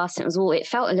really fast. It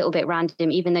felt a little bit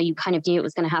random, even though you kind of knew it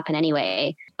was going to happen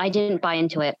anyway. I didn't buy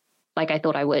into it like I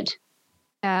thought I would.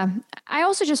 I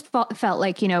also just felt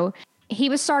like, he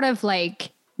was sort of like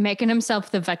making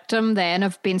himself the victim then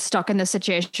of being stuck in the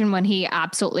situation when he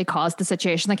absolutely caused the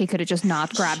situation. Like he could have just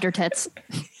not grabbed her tits.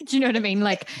 Do you know what I mean?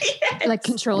 Like, like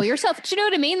control yourself. Do you know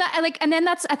what I mean? And then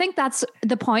I think that's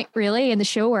the point really in the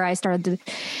show where I started to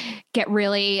get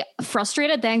really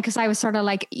frustrated then. Cause I was sort of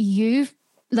like,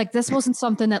 this wasn't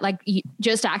something that like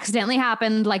just accidentally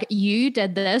happened. Like you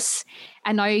did this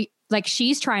and now like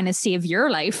she's trying to save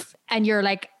your life and you're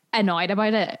like annoyed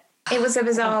about it. It was a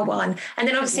bizarre one. And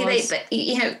then obviously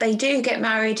they do get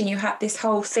married and you have this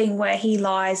whole thing where he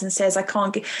lies and says, I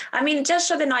can't get, I mean, just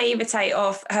for the naivete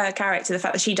of her character, the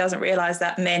fact that she doesn't realise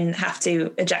that men have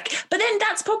to ejaculate. But then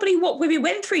that's probably what women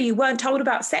went through. You weren't told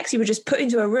about sex. You were just put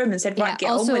into a room and said, right, get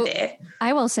on with it.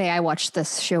 I will say I watched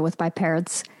this show with my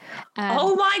parents.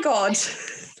 Oh my God.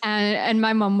 And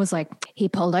my mum was like, he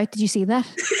pulled out. Did you see that?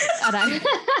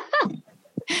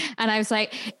 And I was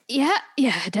like, yeah,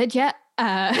 I did. Yeah.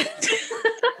 I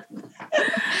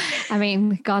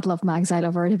mean, God love Mags. I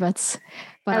love her to bits.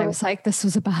 But I was like, this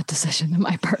was a bad decision on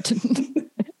my part.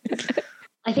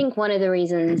 I think one of the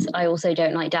reasons I also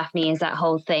don't like Daphne is that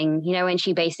whole thing, when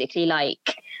she basically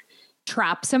like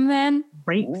traps him then.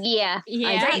 Yeah.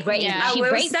 I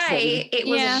will say it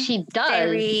was she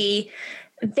does.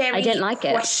 Very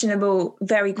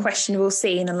questionable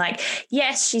scene. And like,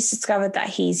 yes, she's discovered that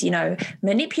he's,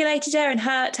 manipulated her and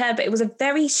hurt her, but it was a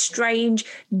very strange,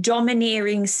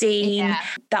 domineering scene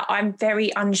that I'm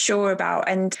very unsure about.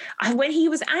 And when he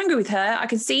was angry with her, I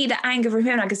could see the anger from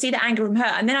him and I could see the anger from her.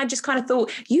 And then I just kind of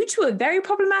thought, you two are very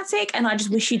problematic and I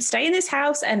just wish you'd stay in this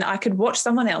house and I could watch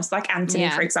someone else, like Anthony,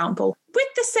 for example. With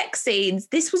the sex scenes,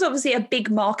 this was obviously a big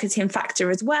marketing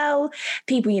factor as well.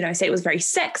 People, say it was very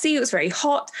sexy, it was very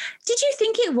hot. Did you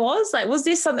think it was? Like, was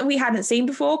this something we hadn't seen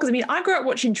before? Because, I mean, I grew up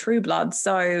watching True Blood,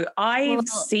 so I've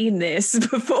seen this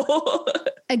before.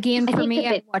 Again, for me,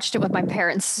 I watched it with my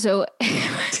parents, so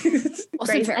it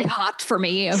wasn't very hot for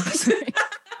me. It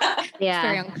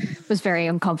was very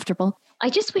uncomfortable. I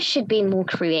just wish she'd been more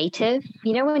creative.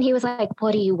 When he was like,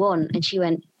 what do you want? And she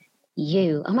went,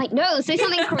 you. I'm like, no, say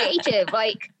something creative.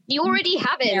 Like, you already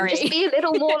have it. Just be a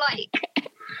little more like,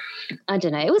 I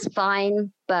don't know. It was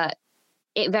fine, but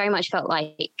it very much felt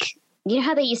like,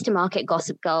 how they used to market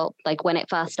Gossip Girl, like when it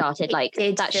first started, like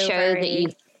that show that you,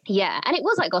 and it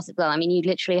was like Gossip Girl. I mean, you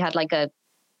literally had like a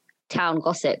town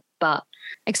gossip, but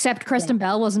except Kristen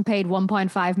Bell wasn't paid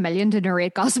 1.5 million to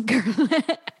narrate Gossip Girl.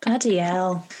 Bloody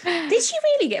hell. Did she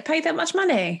really get paid that much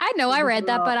money? I know, I read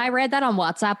that, but I read that on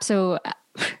WhatsApp, so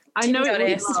I know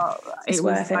it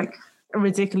was like a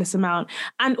ridiculous amount.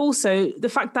 And also the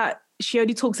fact that she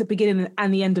only talks at the beginning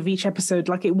and the end of each episode,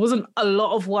 like it wasn't a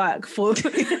lot of work for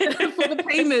the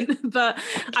payment. But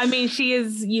I mean, she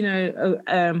is,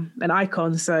 an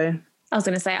icon. So I was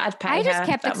going to say I'd pay I just her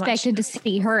kept that much. expecting to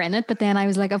see her in it, but then I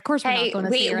was like, of course we're Hey, not going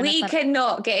to see her in we it.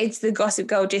 cannot get into the Gossip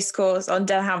Girl discourse on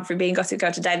Del Humphrey being Gossip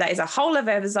Girl today. That is a whole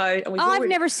other episode. And I've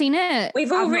never seen it.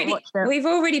 We've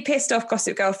already pissed off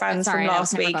Gossip Girl fans Sorry, from I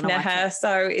last was never week, gonna watch Neha,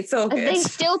 so it's all Are good. they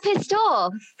still pissed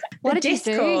off? What The did you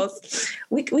do? discourse.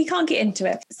 We can't get into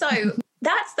it. So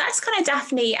that's kind of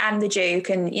Daphne and the Duke,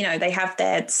 and you know they have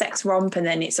their sex romp, and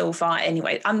then it's all fine.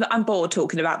 Anyway, I'm bored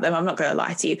talking about them. I'm not going to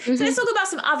lie to you. So let's talk about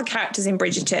some other characters in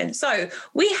Bridgerton. So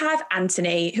we have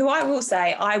Anthony, who I will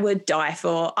say I would die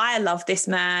for. I love this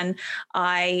man.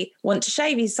 I want to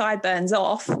shave his sideburns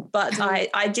off, but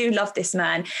I do love this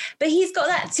man. But he's got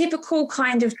that typical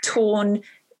kind of torn.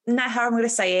 Now, how I'm going to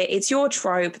say it, it's your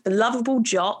trope, the lovable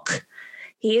jock.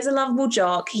 He is a lovable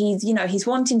jock. He's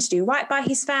wanting to do right by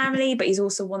his family, but he's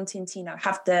also wanting to,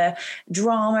 have the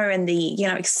drama and the,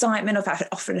 excitement of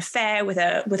an affair with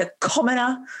a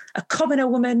commoner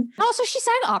woman. Also, she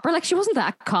sang opera like she wasn't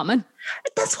that common.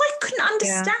 That's what I couldn't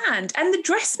understand. Yeah. And the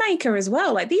dressmaker as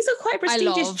well. Like these are quite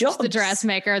prestigious jobs. The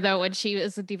dressmaker though, when she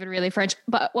isn't even really French.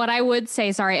 But what I would say,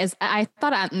 is I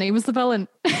thought Anthony was the villain.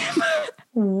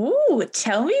 Ooh,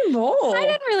 tell me more. I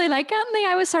didn't really like Anthony.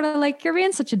 I was sort of like, you're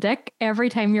being such a dick every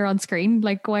time you're on screen.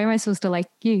 Like, why am I supposed to like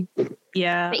you?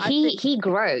 Yeah. But he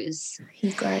grows.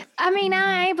 He's great. I mean,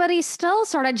 but he's still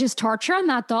sort of just torturing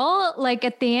that doll. Like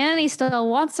at the end, he still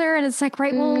wants her. And it's like,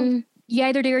 right, well, you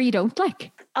either do or you don't.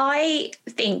 Like, I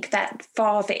think that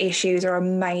father issues are a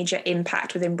major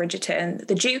impact within Bridgerton.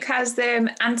 The Duke has them,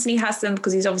 Anthony has them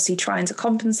because he's obviously trying to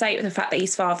compensate with the fact that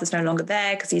his father's no longer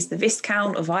there because he's the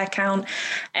Viscount or Viscount.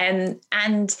 And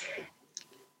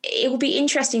it will be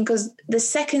interesting because the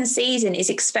second season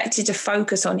is expected to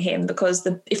focus on him because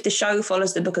if the show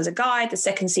follows the book as a guide, the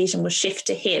second season will shift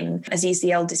to him as he's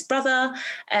the eldest brother.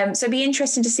 So it'd be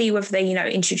interesting to see whether they,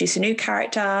 introduce a new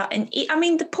character. And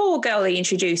the poor girl they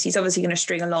introduced, he's obviously going to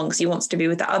string along because he wants to be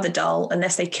with the other doll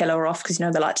unless they kill her off because,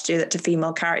 they like to do that to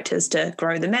female characters to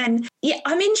grow the men. Yeah,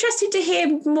 I'm interested to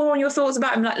hear more on your thoughts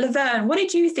about him. Like, Laverne, what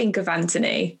did you think of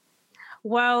Anthony?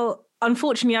 Well,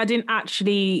 unfortunately, I didn't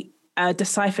actually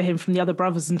decipher him from the other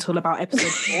brothers until about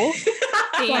episode 4. So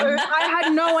I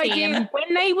had no idea.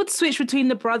 When they would switch between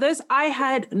the brothers, I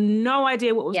had no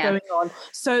idea what was going on.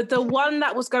 So the one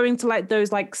that was going to like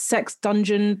those like sex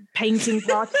dungeon painting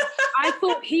parties, I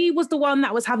thought he was the one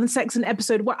that was having sex in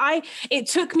episode where it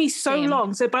took me so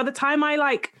long. So by the time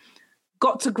I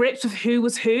got to grips with who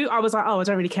was who, I was like, oh, I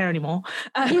don't really care anymore.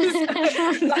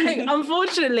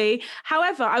 Unfortunately.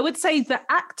 However, I would say the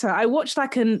actor, I watched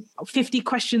an 50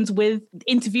 Questions with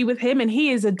interview with him and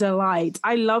he is a delight.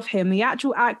 I love him. The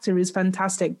actual actor is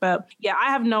fantastic. But yeah,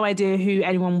 I have no idea who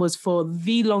anyone was for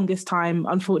the longest time,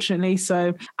 unfortunately.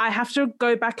 So I have to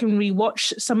go back and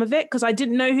rewatch some of it because I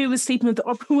didn't know who was sleeping with the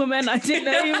opera woman. I didn't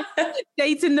know who was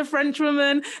dating the French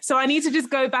woman. So I need to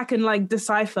just go back and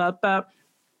decipher. But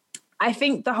I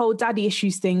think the whole daddy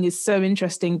issues thing is so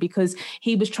interesting because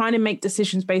he was trying to make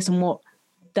decisions based on what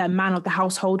the man of the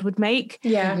household would make.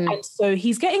 Yeah. And so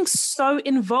he's getting so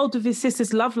involved with his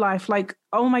sister's love life. Like,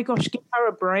 oh my gosh, give her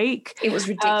a break. It was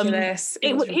ridiculous.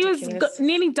 He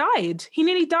nearly died. He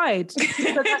nearly died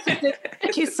because I had to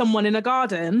kiss someone in a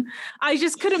garden. I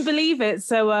just couldn't believe it.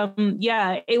 So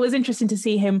it was interesting to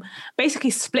see him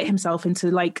basically split himself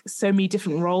into so many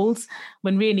different roles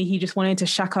when really he just wanted to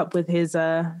shack up with his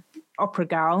opera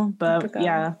gal. But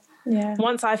yeah.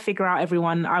 Once I figure out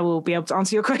everyone, I will be able to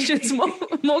answer your questions more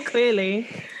clearly.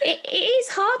 It is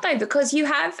hard though because you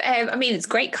have, it's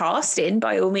great casting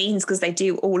by all means because they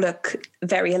do all look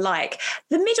very alike.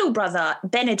 The middle brother,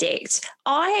 Benedict,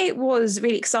 I was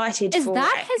really excited Is for. Is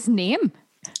that his name?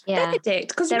 Yeah. Benedict,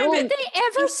 because did they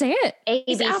ever say it? A,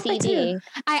 B, C, D.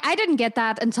 I didn't get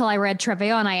that until I read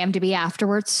trivia on IMDb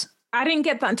afterwards. I didn't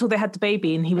get that until they had the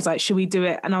baby and he was like, should we do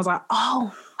it? And I was like,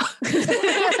 oh.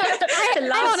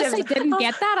 I honestly didn't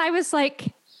get that. I was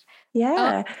like,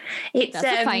 it's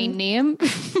that's a fine name.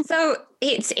 So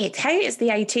it's the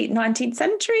 18th, 19th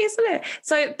century, isn't it?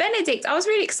 So Benedict, I was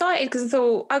really excited because I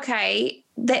thought, okay,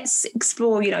 let's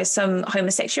explore, some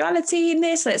homosexuality in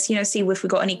this. Let's, see if we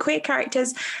got any queer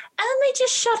characters. And then they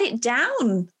just shut it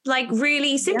down,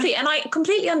 really simply. Yeah. And I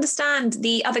completely understand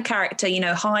the other character,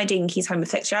 hiding his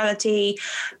homosexuality.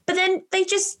 But then they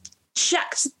just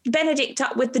shacked Benedict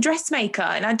up with the dressmaker.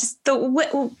 And I just thought,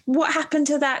 what happened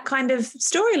to that kind of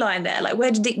storyline there?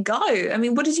 Where did it go?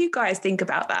 What did you guys think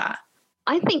about that?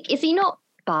 I think, is he not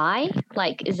bi?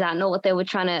 Is that not what they were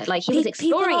trying to, he was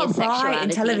exploring his sexuality in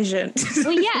television.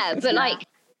 Well, yeah, but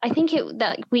I think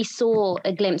that we saw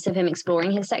a glimpse of him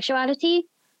exploring his sexuality.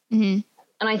 Mm-hmm.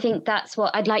 And I think that's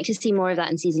what I'd like to see more of that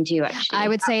in season 2, actually. I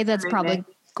would say that's probably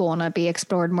gonna be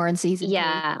explored more in season 2.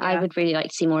 Yeah, I would really like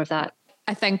to see more of that.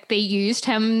 I think they used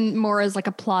him more as like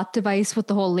a plot device with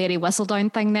the whole Lady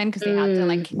Whistledown thing then, because they had to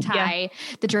like tie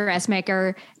the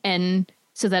dressmaker in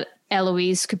so that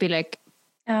Eloise could be like,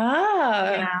 like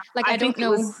I don't think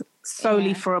know. it was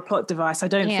solely for a plot device. I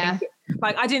don't think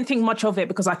I didn't think much of it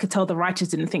because I could tell the writers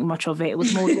didn't think much of it. It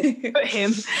was more put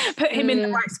him in the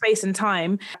right space and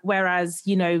time. Whereas,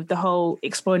 you know, the whole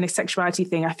exploring his sexuality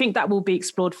thing, I think that will be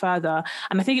explored further.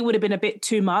 And I think it would have been a bit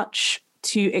too much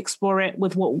to explore it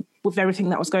with everything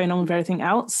that was going on with everything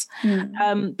else.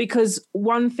 Because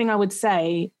one thing I would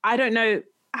say, I don't know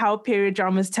how period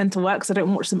dramas tend to work because I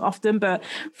don't watch them often, but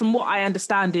from what I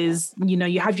understand is, you know,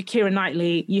 you have your Keira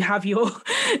Knightley, you have your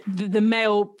the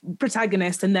male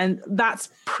protagonist, and then that's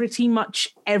pretty much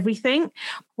everything.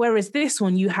 Whereas this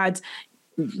one, you had,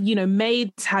 you know,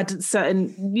 maids had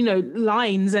certain, you know,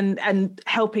 lines and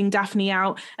helping Daphne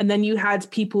out, and then you had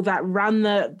people that ran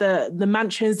the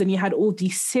mansions, and you had all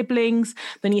these siblings,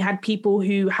 then you had people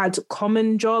who had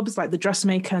common jobs like the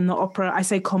dressmaker and the opera. I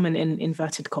say common in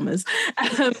inverted commas.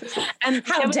 And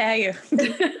how dare you?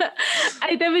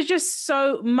 There was just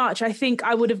so much. I think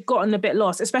I would have gotten a bit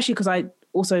lost, especially because I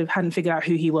also hadn't figured out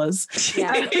who he was for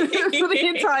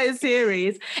the entire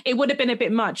series. It would have been a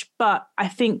bit much, but I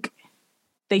think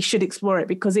they should explore it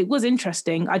because it was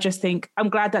interesting. I just think I'm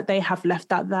glad that they have left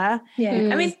that there.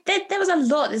 I mean, there was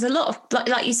there's a lot of,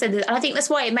 like you said, I think that's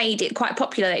why it made it quite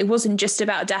popular. It wasn't just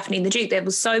about Daphne and the Duke. There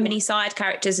was so many side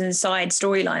characters and side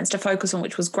storylines to focus on,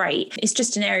 which was great. It's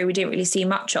just an area we didn't really see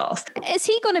much of. Is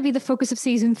he going to be the focus of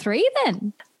season 3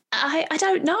 then? I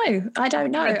don't know.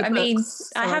 I mean,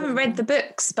 I haven't read the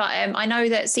books, but I know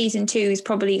that season 2 is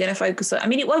probably going to focus on, I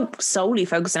mean, it won't solely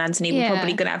focus on Anthony. We're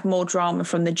probably going to have more drama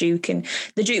from the Duke, and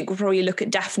the Duke will probably look at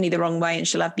Daphne the wrong way and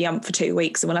she'll have the ump for 2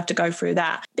 weeks and we'll have to go through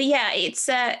that. But yeah, it's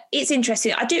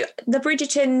interesting. The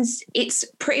Bridgertons, it's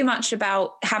pretty much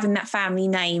about having that family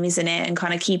name, isn't it? And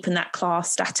kind of keeping that class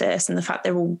status and the fact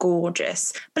they're all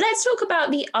gorgeous. But let's talk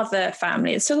about the other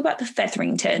family. Let's talk about the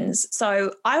Featheringtons.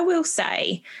 So I will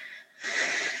say,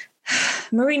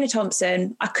 Marina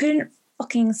Thompson, I couldn't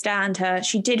fucking stand her.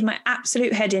 She did my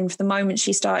absolute head in from the moment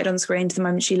she started on screen to the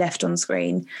moment she left on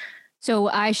screen. So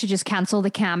I should just cancel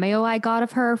the cameo I got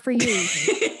of her for you.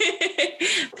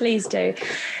 Please do.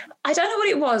 I don't know what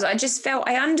it was. I just felt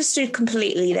I understood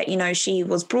completely that, you know, she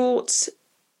was brought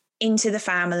into the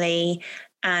family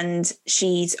and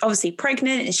she's obviously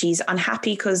pregnant and she's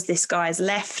unhappy because this guy's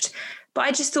left. But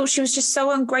I just thought she was just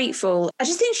so ungrateful. I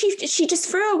just think she just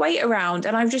threw her weight around,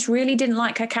 and I just really didn't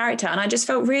like her character. And I just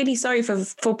felt really sorry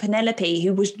for Penelope,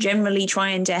 who was generally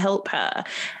trying to help her.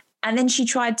 And then she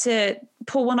tried to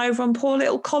pull one over on poor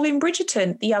little Colin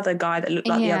Bridgerton, the other guy that looked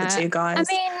like the other two guys.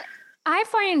 I mean, I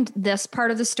find this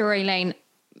part of the storyline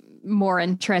more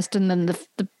interesting than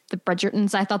the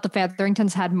Bridgertons. I thought the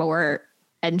Featheringtons had more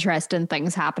interesting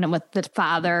things happening with the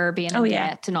father being in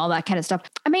debt and all that kind of stuff.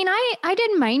 I mean, I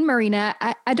didn't mind Marina.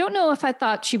 I don't know if I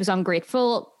thought she was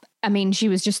ungrateful. I mean, she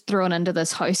was just thrown into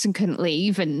this house and couldn't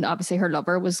leave, and obviously her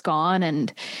lover was gone,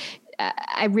 and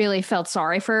I really felt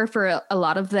sorry for her for a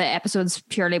lot of the episodes,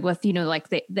 purely with, you know, like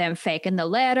them faking the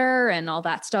letter and all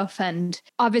that stuff. And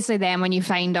obviously then when you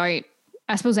find out,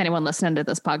 I suppose anyone listening to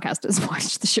this podcast has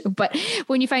watched the show, but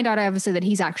when you find out obviously that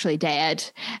he's actually dead,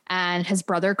 and his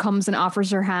brother comes and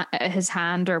offers her his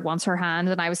hand, or wants her hand,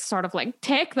 and I was sort of like,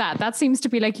 take that. That seems to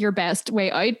be like your best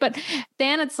way out. But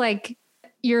then it's like,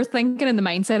 you're thinking in the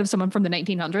mindset of someone from the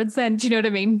 1900s then, do you know what I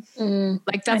mean?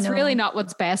 Like, that's really not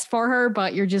what's best for her,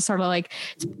 but you're just sort of like,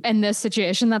 in this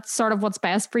situation, that's sort of what's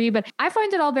best for you. But I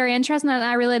found it all very interesting, and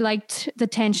I really liked the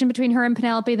tension between her and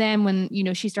Penelope then, when, you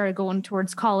know, she started going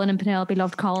towards Colin and Penelope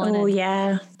loved Colin. Oh,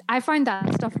 yeah. I find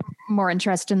that stuff more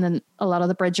interesting than a lot of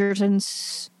the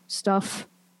Bridgertons stuff,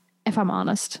 if I'm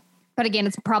honest. But again,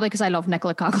 it's probably because I love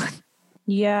Nicola Coughlan.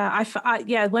 Yeah,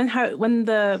 when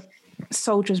the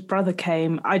soldier's brother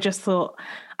came, I just thought,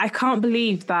 I can't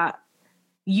believe that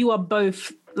you are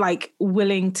both like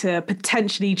willing to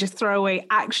potentially just throw away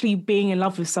actually being in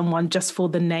love with someone just for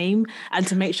the name and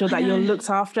to make sure that you're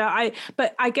looked after.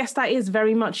 But I guess that is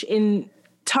very much in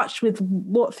touch with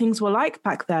what things were like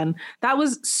back then. That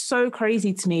was so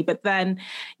crazy to me. But then,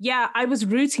 yeah, I was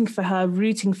rooting for her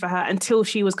until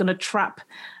she was going to trap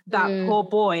that poor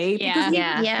boy.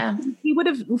 Because he would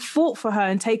have fought for her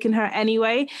and taken her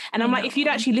anyway. And I'm like, if you'd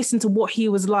actually listened to what he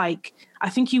was like, I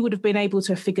think you would have been able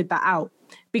to have figured that out,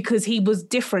 because he was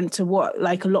different to what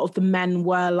like a lot of the men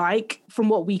were like from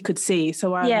what we could see.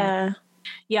 So I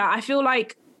feel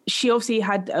like she obviously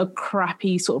had a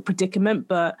crappy sort of predicament,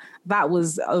 but that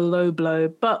was a low blow.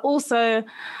 But also,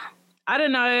 I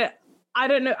don't know, I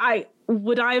don't know.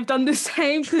 Would I have done the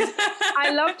same? Because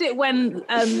I loved it when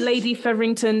Lady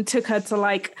Featherington took her to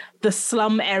like the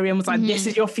slum area and was like, this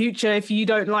is your future if you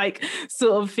don't like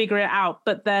sort of figure it out.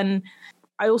 But then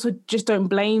I also just don't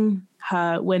blame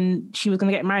her when she was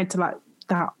going to get married to like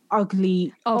that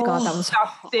ugly, God, that was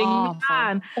disgusting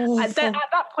man. At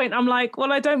that point, I'm like,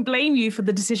 well, I don't blame you for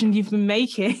the decision you've been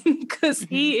making because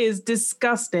he is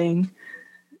disgusting.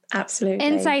 Absolutely.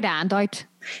 Inside and out.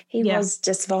 He was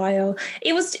just vile.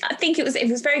 I think it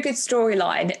was very good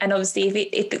storyline. And obviously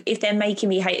if they're making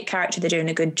me hate a character, they're doing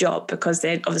a good job because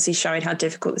they're obviously showing how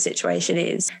difficult the situation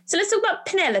is. So let's talk about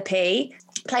Penelope,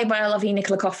 played by our lovely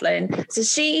Nicola Coughlan. So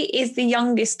she is the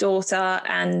youngest daughter,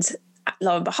 and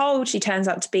lo and behold, she turns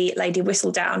out to be Lady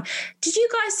Whistledown. Did you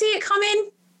guys see it coming?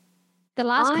 The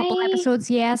last couple episodes,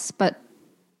 yes, but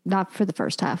not for the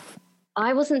first half.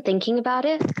 I wasn't thinking about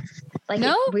it. Like,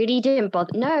 no? It really didn't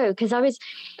bother. No, because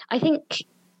I think,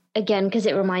 again, because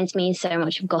it reminds me so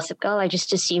much of Gossip Girl, I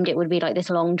just assumed it would be like this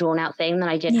long drawn out thing that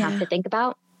I didn't have to think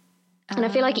about. And I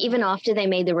feel like even after they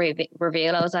made the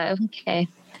reveal, I was like, okay.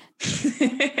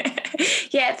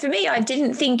 Yeah, for me, I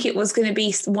didn't think it was going to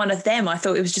be one of them. I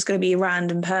thought it was just going to be a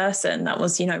random person that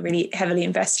was, really heavily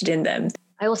invested in them.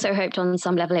 I also hoped on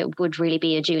some level it would really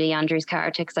be a Julie Andrews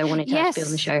character because I wanted her to be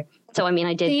on the show. So, I mean,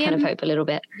 I did kind of hope a little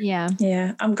bit. Yeah.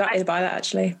 Yeah, I'm gutted by that,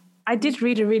 actually. I did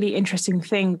read a really interesting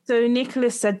thing. So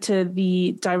Nicholas said to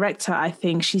the director, I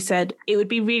think, she said, it would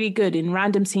be really good in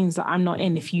random scenes that I'm not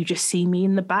in if you just see me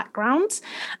in the background,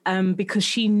 because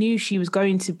she knew she was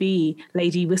going to be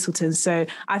Lady Whistledown. So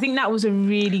I think that was a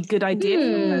really good idea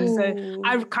for her. So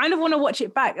I kind of want to watch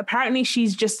it back. Apparently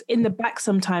she's just in the back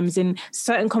sometimes in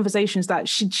certain conversations that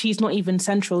she's not even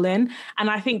central in.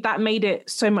 And I think that made it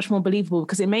so much more believable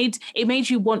because it made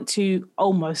you want to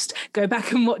almost go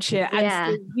back and watch it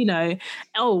and still,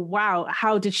 oh wow,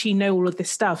 how did she know all of this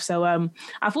stuff? So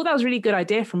I thought that was a really good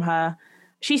idea from her.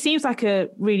 She seems like a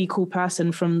really cool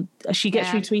person. She gets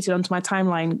retweeted onto my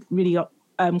timeline really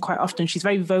quite often. She's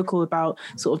very vocal about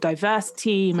sort of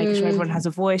diversity, making sure everyone has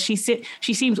a voice. She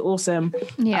seems awesome.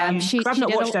 Yeah, I've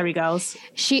not watched Derry Girls.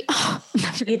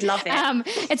 You'd love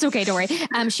it. It's okay, don't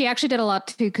worry. She actually did a lot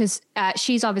too because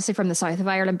she's obviously from the south of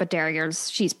Ireland, but Derry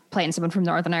Girls, she's playing someone from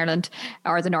Northern Ireland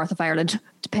or the north of Ireland,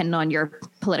 depending on your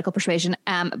political persuasion.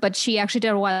 But she actually did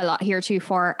a lot here too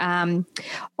for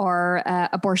our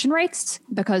abortion rights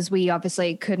because we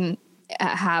obviously couldn't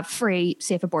have free,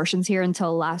 safe abortions here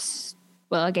until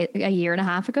a year and a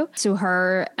half ago. So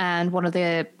her and one of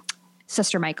the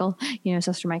Sister Michael,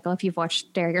 if you've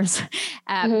watched Derry Girls,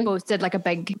 both did like a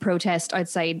big protest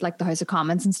outside like the House of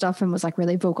Commons and stuff and was like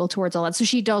really vocal towards all that. So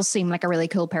she does seem like a really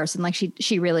cool person. Like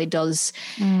she really does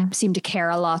seem to care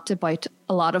a lot about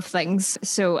a lot of things.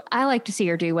 So I like to see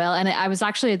her do well. And I was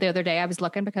actually the other day, I was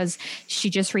looking because she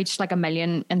just reached like 1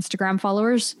 million Instagram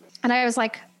followers. And I was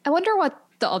like, I wonder what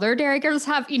the other Derry Girls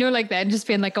have, like then just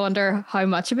being like, I wonder how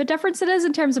much of a difference it is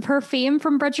in terms of her fame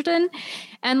from Bridgerton.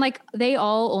 And like they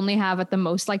all only have at the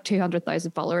most like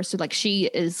 200,000 followers. So like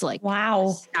she is like wow,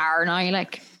 star now.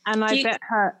 Like, and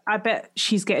I bet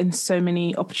she's getting so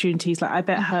many opportunities. Like I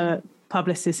bet her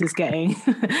publicist is getting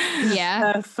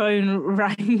her phone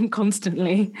rang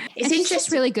constantly. She's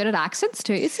just really good at accents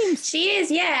too, it seems. She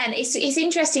is, yeah. And it's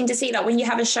interesting to see like when you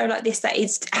have a show like this that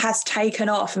has taken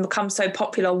off and become so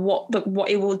popular, what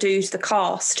it will do to the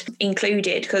cast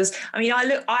included. Because I mean,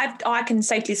 I can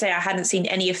safely say I hadn't seen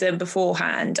any of them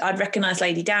beforehand. I'd recognise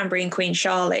Lady Danbury and Queen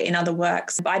Charlotte in other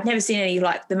works, but I'd never seen any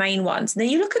like the main ones. And then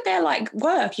you look at their like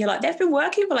work, you're like, they've been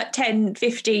working for like 10,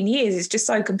 15 years. It's just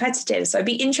so competitive. So it'd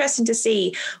be interesting to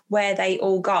see where they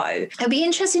all go. It'll be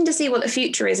interesting to see what the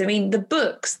future is. I mean, the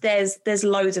books, there's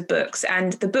loads of books,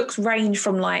 and the books range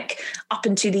from like up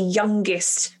into the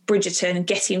youngest Bridgerton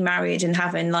getting married and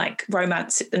having like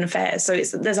romance and affairs. So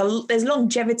there's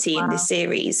longevity in this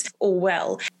series all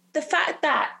well. The fact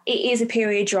that it is a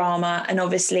period drama and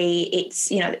obviously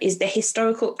it's, is the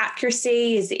historical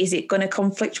accuracy, is it going to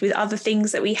conflict with other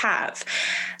things that we have?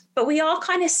 But we are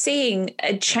kind of seeing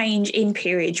a change in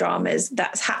period dramas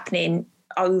that's happening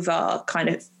over kind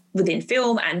of within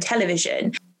film and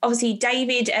television. Obviously,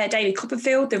 David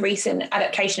Copperfield, the recent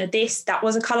adaptation of this, that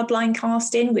was a colourblind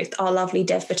casting with our lovely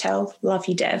Dev Patel. Love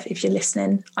you, Dev. If you're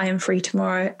listening, I am free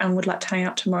tomorrow and would like to hang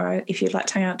out tomorrow. If you'd like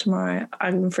to hang out tomorrow,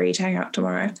 I'm free to hang out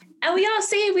tomorrow. And we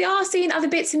are seeing other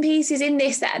bits and pieces in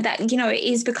this that it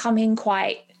is becoming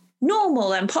quite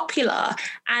normal and popular.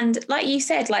 And like you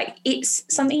said, like it's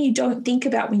something you don't think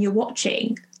about when you're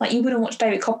watching. Like you wouldn't watch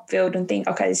David Copperfield and think,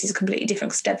 okay, this is completely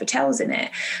different because Dev Patel's in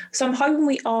it. So I'm hoping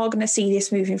we are going to see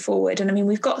this moving forward. And I mean,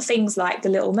 we've got things like The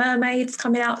Little Mermaids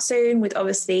coming out soon with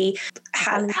obviously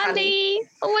Halle.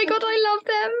 Oh my God, I love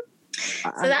them.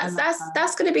 So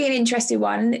that's going to be an interesting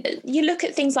one. You look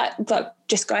at things like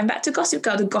just going back to Gossip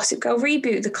Girl, the Gossip Girl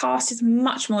reboot, the cast is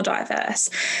much more diverse.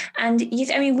 And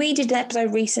we did an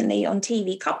episode recently on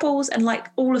TV couples, and like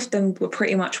all of them were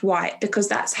pretty much white because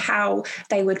that's how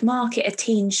they would market a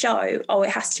teen show. Oh, it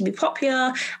has to be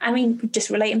popular. I mean, just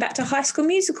relating back to High School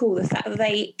Musical, the fact that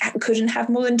they couldn't have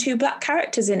more than 2 black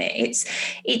characters in it.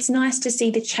 It's nice to see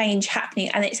the change happening,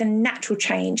 and it's a natural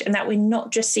change, and that we're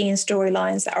not just seeing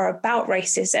storylines that are about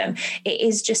racism. It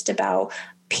is just about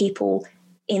people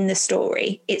in the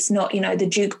story. It's not, the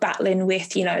Duke battling with,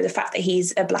 the fact that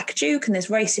he's a black Duke and there's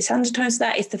racist undertones to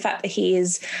that. It's the fact that he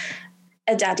is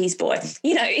a daddy's boy.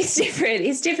 It's different.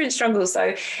 It's different struggles.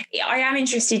 So I am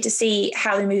interested to see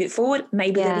how they move it forward.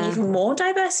 Maybe there'll be even more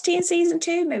diversity in season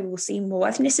 2. Maybe we'll see more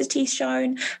ethnicity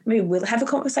shown. Maybe we'll have a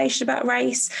conversation about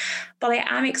race. But I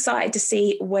am excited to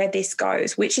see where this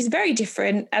goes, which is very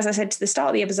different, as I said to the start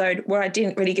of the episode, where I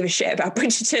didn't really give a shit about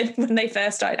Bridgerton when they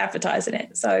first started advertising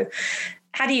it. So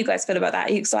how do you guys feel about that?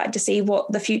 Are you excited to see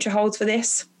what the future holds for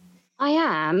this? I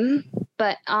am,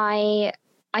 but I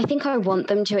think I want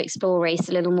them to explore race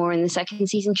a little more in the second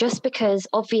season, just because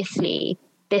obviously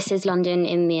this is London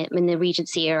in the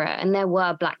Regency era, and there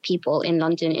were black people in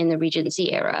London in the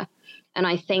Regency era. And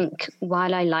I think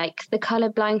while I like the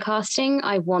colorblind casting,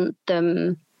 I want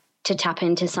them to tap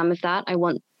into some of that. I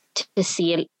want to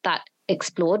see that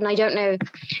explored, and I don't know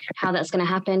how that's going to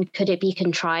happen. Could it be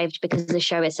contrived because the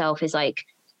show itself is like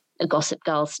a Gossip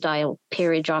Girl style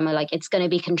period drama? Like it's going to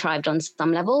be contrived on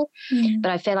some level, but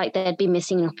I feel like they'd be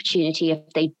missing an opportunity if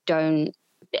they don't.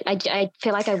 I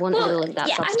feel like I want a little of that.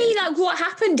 Yeah, substance. I mean, like what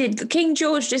happened? Did King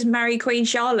George just marry Queen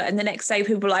Charlotte, and the next day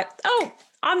people were like, "Oh,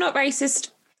 I'm not racist."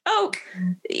 Oh,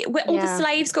 all the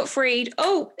slaves got freed.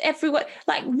 Oh, everyone,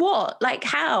 like what? Like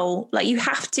how? Like you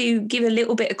have to give a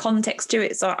little bit of context to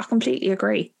it. So I completely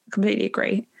agree.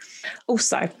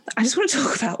 Also, I just want to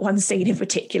talk about one scene in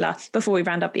particular before we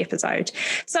round up the episode.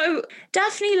 So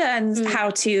Daphne learns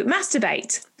how to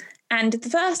masturbate. And the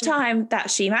first time that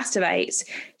she masturbates,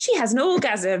 she has an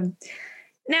orgasm.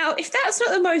 Now, if that's not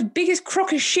the most biggest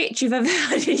crock of shit you've ever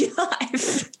had in your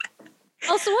life...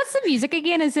 Also, what's the music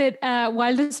again? Is it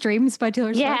Wildest Dreams by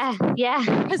Taylor Swift? Yeah.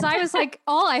 Because I was like,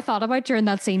 all I thought about during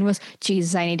that scene was,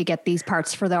 Jesus, I need to get these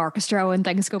parts for the orchestra when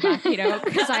things go back,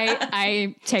 because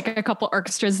I take a couple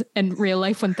orchestras in real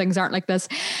life when things aren't like this.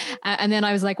 And then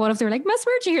I was like, what if they're like, Miss,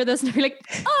 where'd you hear this? And they're like,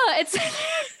 oh, it's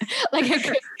like...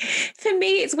 For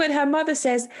me, it's when her mother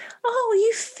says, oh,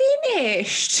 you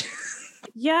finished.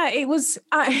 Yeah, it was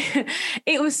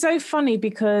so funny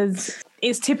because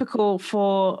it's typical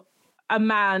for a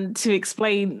man to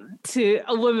explain to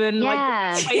a woman like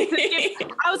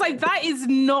I was like, that is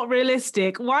not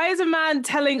realistic. Why is a man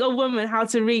telling a woman how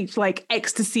to reach like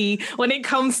ecstasy when it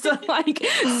comes to like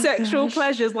sexual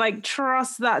pleasures? Like,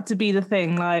 trust that to be the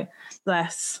thing. Like,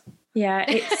 bless. Yeah,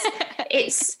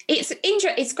 it's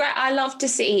it's great. I love to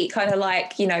see kind of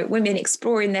like, women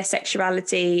exploring their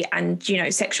sexuality and,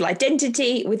 sexual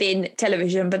identity within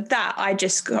television. But that I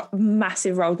just got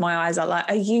massive rolled my eyes at, like,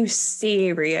 are you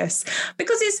serious?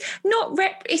 Because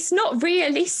it's not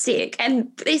realistic. And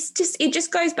it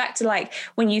just goes back to like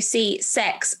when you see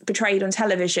sex portrayed on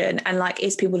television and like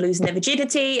it's people losing their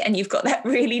virginity and you've got that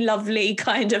really lovely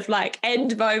kind of like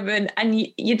end moment and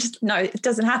you just know it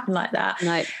doesn't happen like that.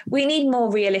 No. We need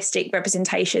more realistic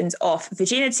representations of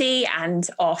virginity and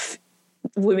of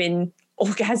women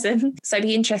orgasm. So it'd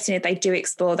be interesting if they do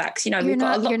explore that because we've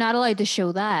got a lot. You're not allowed to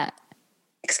show that.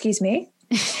 Excuse me.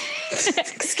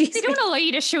 Excuse they don't allow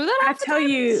you to show that. I tell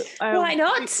you, why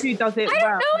not? Who does it? I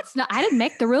don't know. It's not. I didn't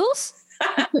make the rules.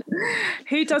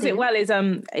 Who does it well is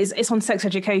it's on Sex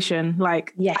Education.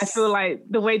 Like, yes. I feel like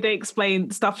the way they explain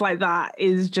stuff like that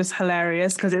is just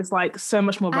hilarious because it's like so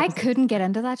much more. I couldn't get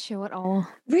into that show at all.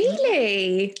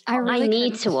 Really? I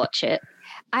need to watch it.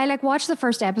 I like watched the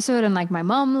first episode and like my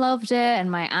mum loved it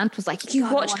and my aunt was like,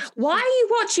 why are you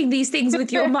watching these things with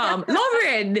your mum?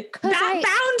 Lauren,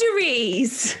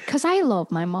 boundaries. Because I love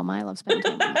my mum. I love spending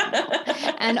time with my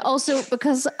mum. And also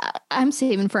because I'm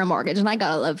saving for a mortgage and I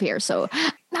gotta live here. So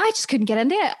I just couldn't get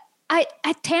into it.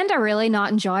 I tend to really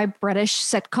not enjoy British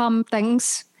sitcom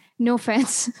things. No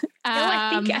offense. No,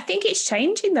 I think it's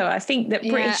changing though. I think that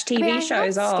British TV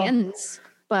shows are. Skins,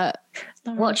 but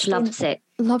watch Lovesick.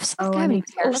 Love Sick. Oh, I need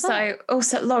to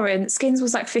Also, Lauren, Skins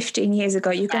was like 15 years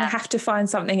ago. You're going to have to find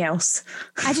something else.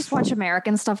 I just watch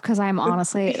American stuff because I'm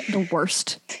honestly the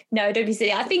worst. No, don't be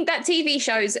silly. I think that TV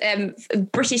shows,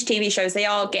 British TV shows, they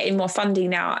are getting more funding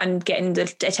now and getting the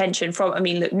attention from, I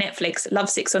mean, look, Netflix,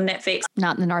 Lovesick's on Netflix.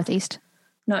 Not in the Northeast.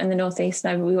 Not in the Northeast.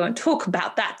 No, we won't talk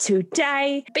about that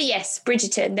today. But yes,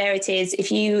 Bridgerton, there it is.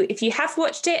 If you have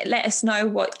watched it, let us know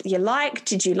what you like.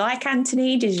 Did you like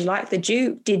Anthony? Did you like the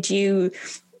Duke? Did you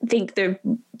think the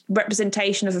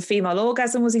representation of a female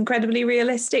orgasm was incredibly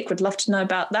realistic? Would love to know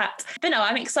about that. But no,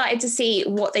 I'm excited to see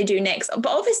what they do next. But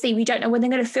obviously we don't know when they're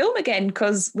going to film again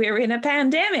because we're in a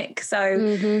pandemic. So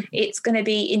it's going to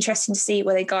be interesting to see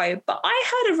where they go. But I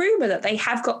heard a rumor that they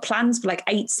have got plans for like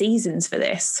 8 seasons for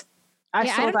this. I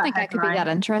don't think I could be that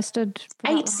interested.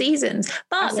 8 seasons.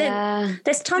 But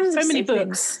there's tons of so many siblings.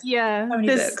 books. Yeah. So many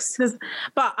books.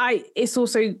 But it's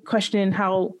also questioning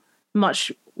how much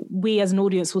we as an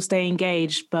audience will stay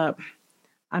engaged. But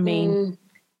I mean...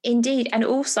 Indeed. And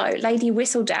also Lady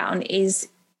Whistledown is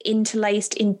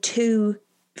interlaced in 2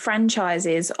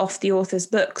 franchises off the author's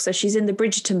book. So she's in the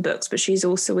Bridgerton books, but she's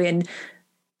also in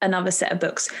another set of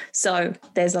books. So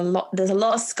there's a lot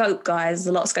of scope, guys. There's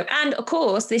a lot of scope. And of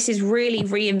course, this has really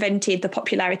reinvented the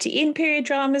popularity in period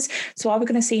dramas. So are we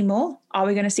going to see more? Are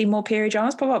we going to see more period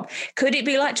dramas pop up? Could it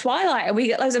be like Twilight and we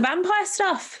get loads of vampire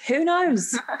stuff? Who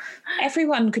knows?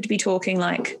 Everyone could be talking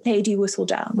like Lady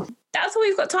Whistledown. That's all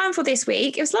we've got time for this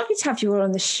week. It was lovely to have you all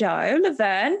on the show.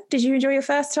 Laverne, did you enjoy your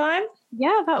first time?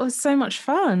 Yeah, that was so much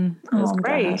fun. It was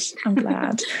great. I'm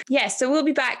glad. So we'll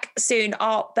be back soon.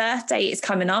 Our birthday is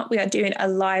coming up. We are doing a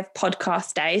live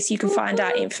podcast day. So you can find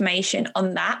out information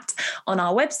on that on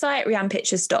our website,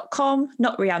 riannepictures.com,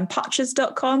 not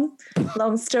rianneputchers.com.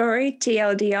 Long story,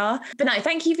 TLDR. But no,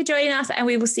 thank you for joining us and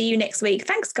we will see you next week.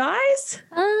 Thanks, guys.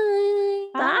 Bye.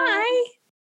 Bye.